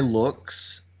eye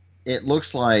looks, it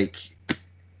looks like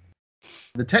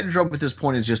the Technodrome at this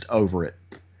point is just over it.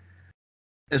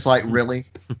 It's like, really?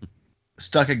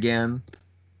 Stuck again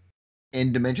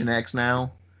in Dimension X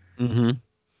now? Mm-hmm.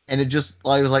 And it just,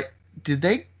 like, it was like,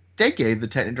 they gave the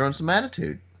Technodrome some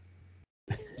attitude.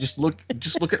 Just look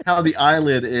at how the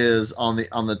eyelid is on the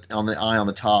eye on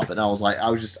the top, and I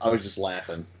was just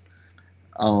laughing.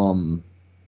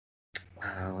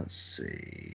 Let's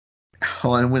see.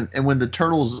 Oh, and when the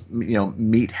turtles,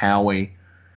 meet Howie,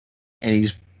 and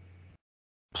he's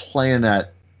playing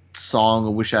that song, I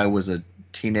Wish I Was a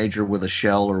Teenager with a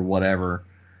Shell or whatever,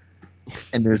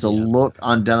 and there's a look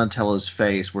on Donatello's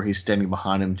face where he's standing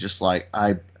behind him, just like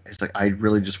I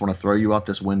really just want to throw you out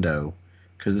this window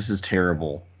because this is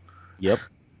terrible. Yep.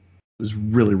 It was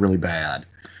really, really bad.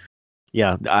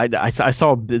 Yeah, I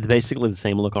saw basically the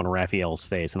same look on Raphael's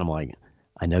face, and I'm like,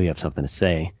 I know you have something to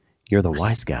say. You're the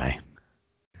wise guy.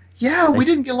 Yeah, we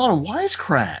didn't get a lot of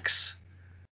wisecracks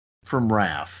from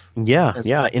Raph.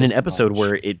 Yeah, in an episode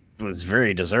where it was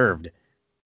very deserved.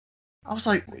 I was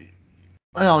like,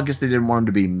 well, I guess they didn't want him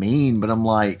to be mean, but I'm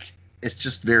like, it's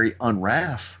just very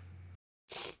un-Raph.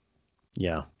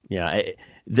 Yeah.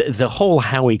 The whole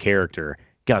Howie character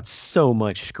got so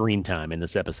much screen time in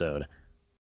this episode.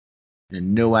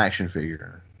 And no action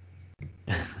figure.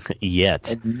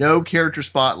 Yet. And no character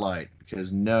spotlight,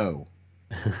 because no.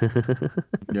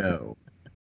 No.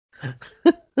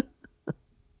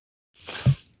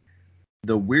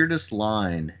 The weirdest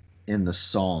line in the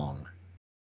song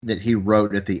that he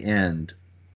wrote at the end,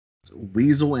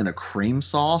 Weasel in a cream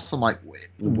sauce. I'm like,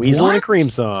 Weasel in a cream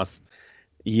sauce.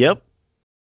 Yep.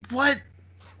 What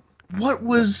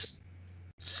was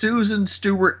Susan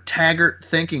Stewart Taggart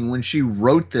thinking when she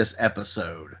wrote this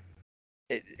episode?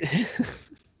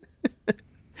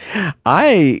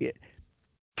 I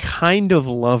kind of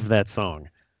love that song.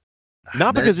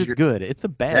 Not because it's good. It's a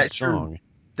bad song.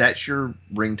 That's your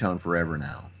ringtone forever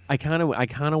now. I kind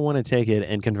of want to take it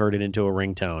and convert it into a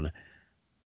ringtone.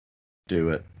 Do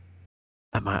it.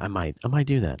 I might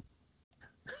do that.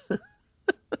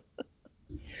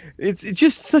 It's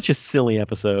just such a silly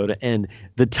episode, and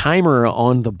the timer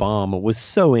on the bomb was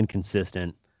so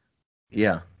inconsistent.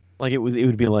 Yeah. Like it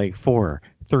would be like 4,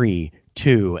 3,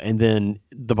 2, and then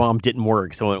the bomb didn't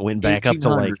work, so it went back up to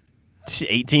like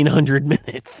 1,800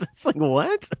 minutes. It's like,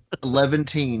 what?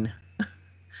 11-teen.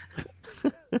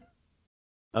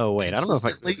 Oh wait, I don't know if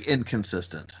Consistently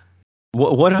inconsistent.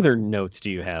 What other notes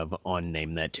do you have on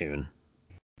Name That Tune?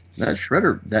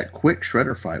 That quick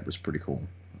shredder fight was pretty cool.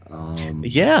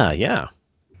 Yeah.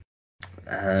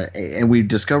 And we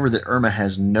discovered that Irma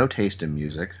has no taste in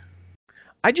music.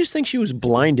 I just think she was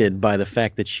blinded by the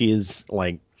fact that she is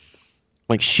like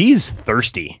she's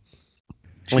thirsty.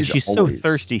 She's so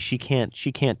thirsty she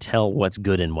can't tell what's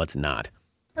good and what's not.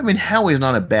 I mean, Howie's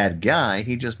not a bad guy.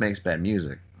 He just makes bad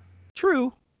music.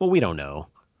 True. Well, we don't know.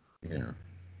 Yeah.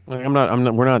 Like,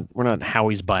 we're not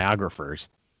Howie's biographers.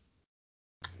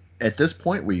 At this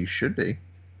point, we should be.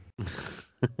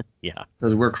 Yeah.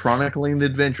 Because we're chronicling the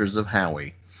adventures of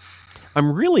Howie.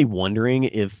 I'm really wondering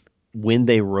if when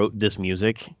they wrote this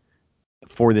music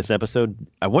for this episode,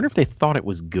 I wonder if they thought it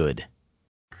was good.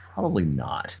 Probably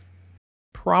not.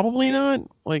 Probably not.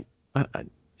 Like,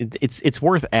 it's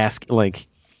worth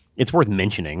it's worth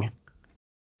mentioning.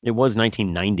 It was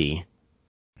 1990.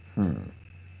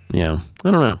 Yeah,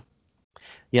 I don't know.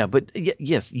 Yeah, but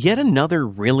yes, yet another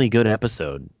really good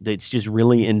episode that's just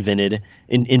really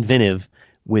inventive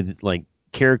with like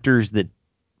characters that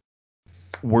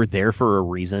were there for a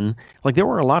reason. Like there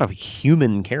were a lot of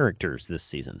human characters this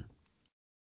season.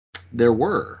 There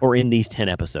were. Or in these 10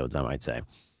 episodes, I might say.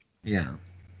 Yeah.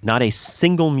 Not a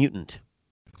single mutant.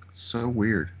 So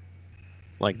weird.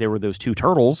 Like there were those 2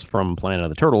 turtles from Planet of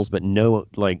the Turtles, but no,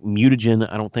 like mutagen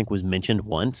I don't think was mentioned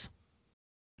once.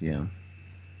 Yeah.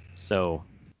 So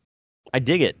I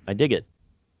dig it.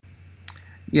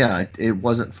 Yeah, it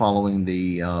wasn't following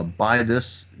the buy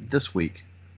this week.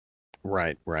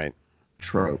 Right.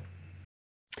 Trope.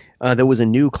 There was a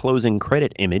new closing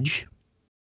credit image.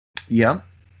 Yeah.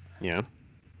 Yeah.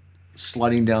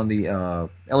 Sliding down the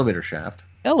elevator shaft.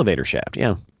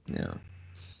 Yeah. Yeah.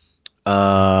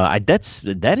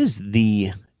 That is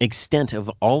the extent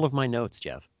of all of my notes,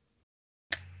 Jeff.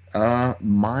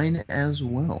 Mine as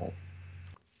well.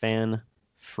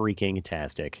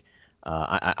 Fan-freaking-tastic.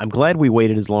 I'm glad we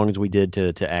waited as long as we did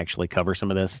to actually cover some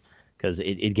of this, because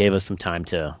it gave us some time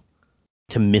to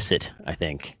miss it, I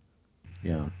think.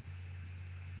 Yeah.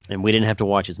 And we didn't have to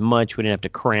watch as much. We didn't have to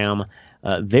cram.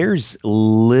 There's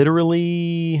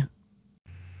literally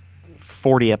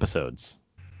 40 episodes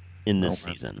in this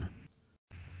season.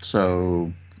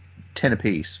 So 10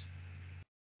 apiece.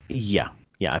 Yeah.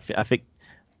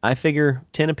 I figure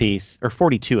 10 apiece, or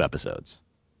 42 episodes.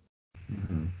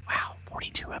 Mm-hmm. Wow,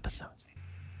 42 episodes.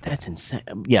 That's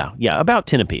insane. Yeah, about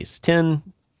 10 apiece. 10,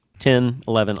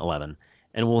 11, 11.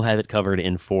 And we'll have it covered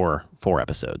in four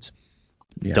episodes.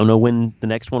 Yeah. Don't know when the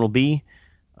next one will be,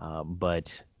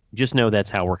 but just know that's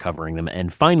how we're covering them.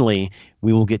 And finally,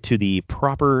 we will get to the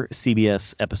proper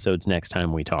CBS episodes next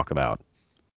time we talk about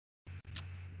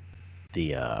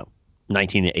the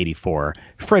 1984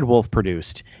 Fred Wolf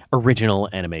produced original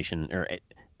animation or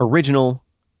original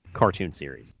cartoon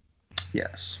series.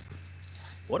 Yes.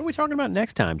 What are we talking about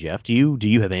next time, Jeff? Do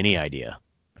you have any idea?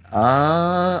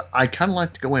 I kind of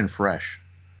like to go in fresh.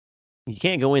 You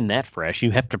can't go in that fresh.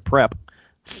 You have to prep.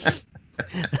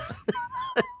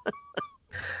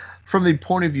 From the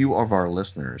point of view of our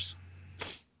listeners.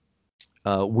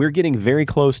 We're getting very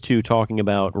close to talking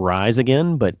about Rise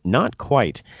again, but not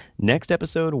quite. Next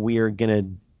episode, we are going to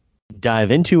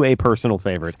dive into a personal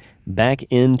favorite, back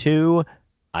into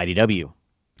IDW.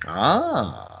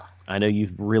 Ah. I know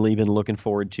you've really been looking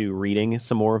forward to reading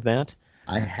some more of that.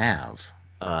 I have.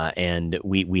 And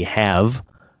we have.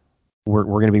 We're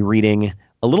going to be reading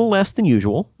a little less than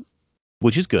usual,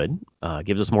 which is good.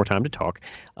 Gives us more time to talk.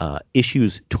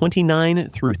 Issues 29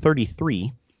 through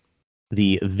 33,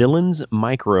 the Villains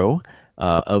Micro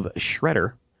of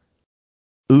Shredder,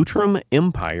 Outram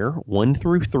Empire 1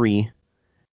 through 3,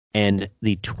 and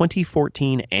the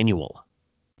 2014 Annual.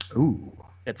 Ooh.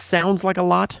 It sounds like a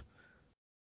lot,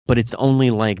 but it's only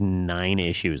like 9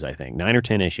 issues, I think. 9 or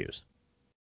 10 issues.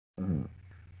 Mm.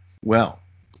 Well,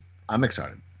 I'm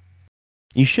excited.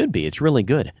 You should be. It's really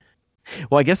good.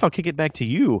 Well, I guess I'll kick it back to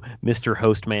you, Mr.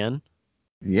 Hostman.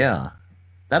 Yeah.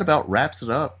 That about wraps it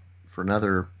up for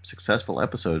another successful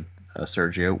episode,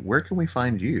 Sergio. Where can we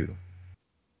find you?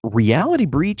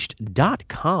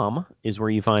 RealityBreached.com is where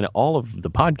you find all of the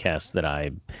podcasts that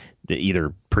I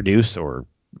either produce or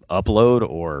upload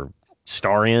or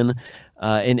star in.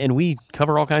 And we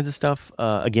cover all kinds of stuff.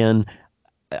 Again,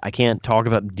 I can't talk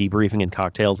about Debriefing and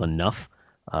Cocktails enough.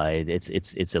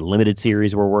 It's a limited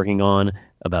series we're working on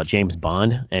about James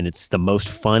Bond, and it's the most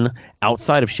fun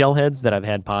outside of Shellheads that I've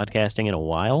had podcasting in a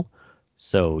while.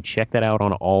 So check that out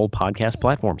on all podcast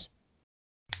platforms.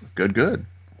 Good.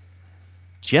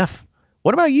 Jeff,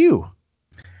 what about you?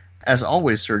 As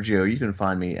always, Sergio, you can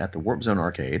find me at the Warp Zone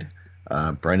Arcade,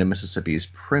 Brandon, Mississippi's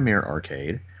premier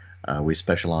arcade. We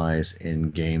specialize in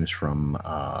games from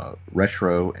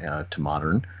retro to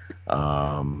modern.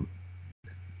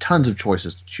 Tons of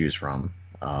choices to choose from.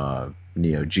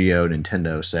 Neo Geo,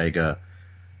 Nintendo, Sega,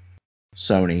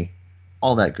 Sony,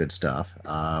 all that good stuff.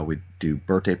 We do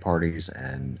birthday parties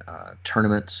and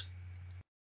tournaments.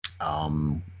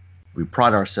 We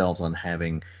pride ourselves on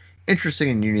having interesting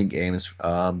and unique games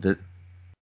that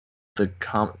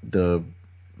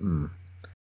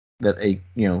a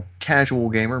casual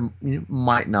gamer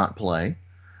might not play.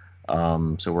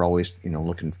 So we're always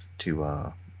looking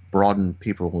to broaden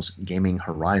people's gaming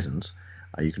horizons.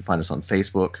 You can find us on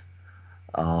Facebook,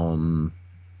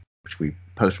 which we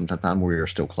post from time to time. We are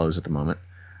still closed at the moment,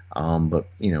 but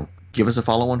give us a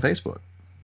follow on Facebook.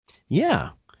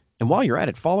 Yeah, and while you're at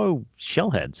it, follow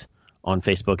Shellheads on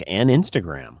Facebook and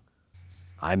Instagram.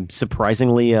 I'm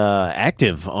surprisingly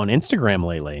active on Instagram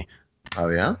lately. Oh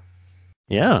yeah?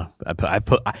 Yeah,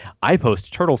 I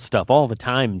post turtle stuff all the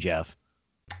time, Jeff.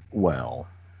 Well,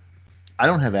 I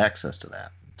don't have access to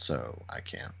that, so I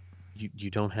can't. You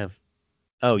don't have?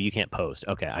 Oh, you can't post.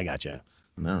 Okay, I gotcha.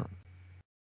 No.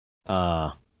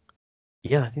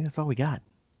 Yeah, I think that's all we got.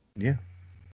 Yeah.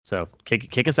 So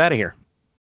kick us out of here.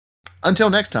 Until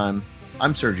next time,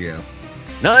 I'm Sergio.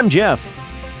 No, I'm Jeff.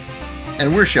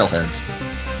 And we're Shellheads.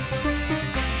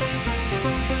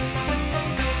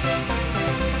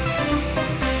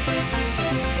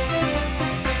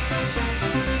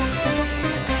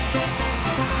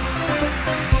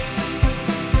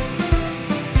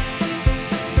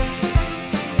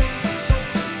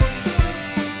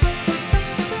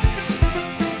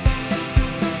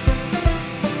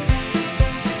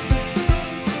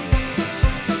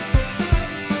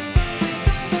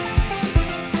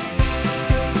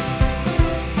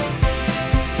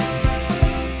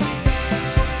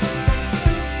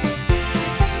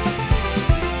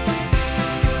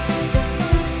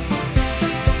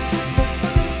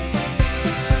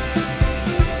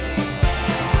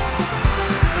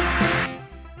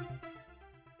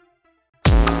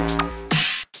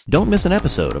 Don't miss an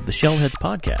episode of the Shellheads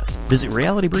podcast. Visit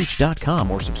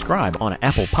realitybreach.com or subscribe on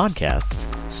Apple Podcasts,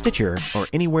 Stitcher, or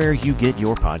anywhere you get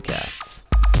your podcasts.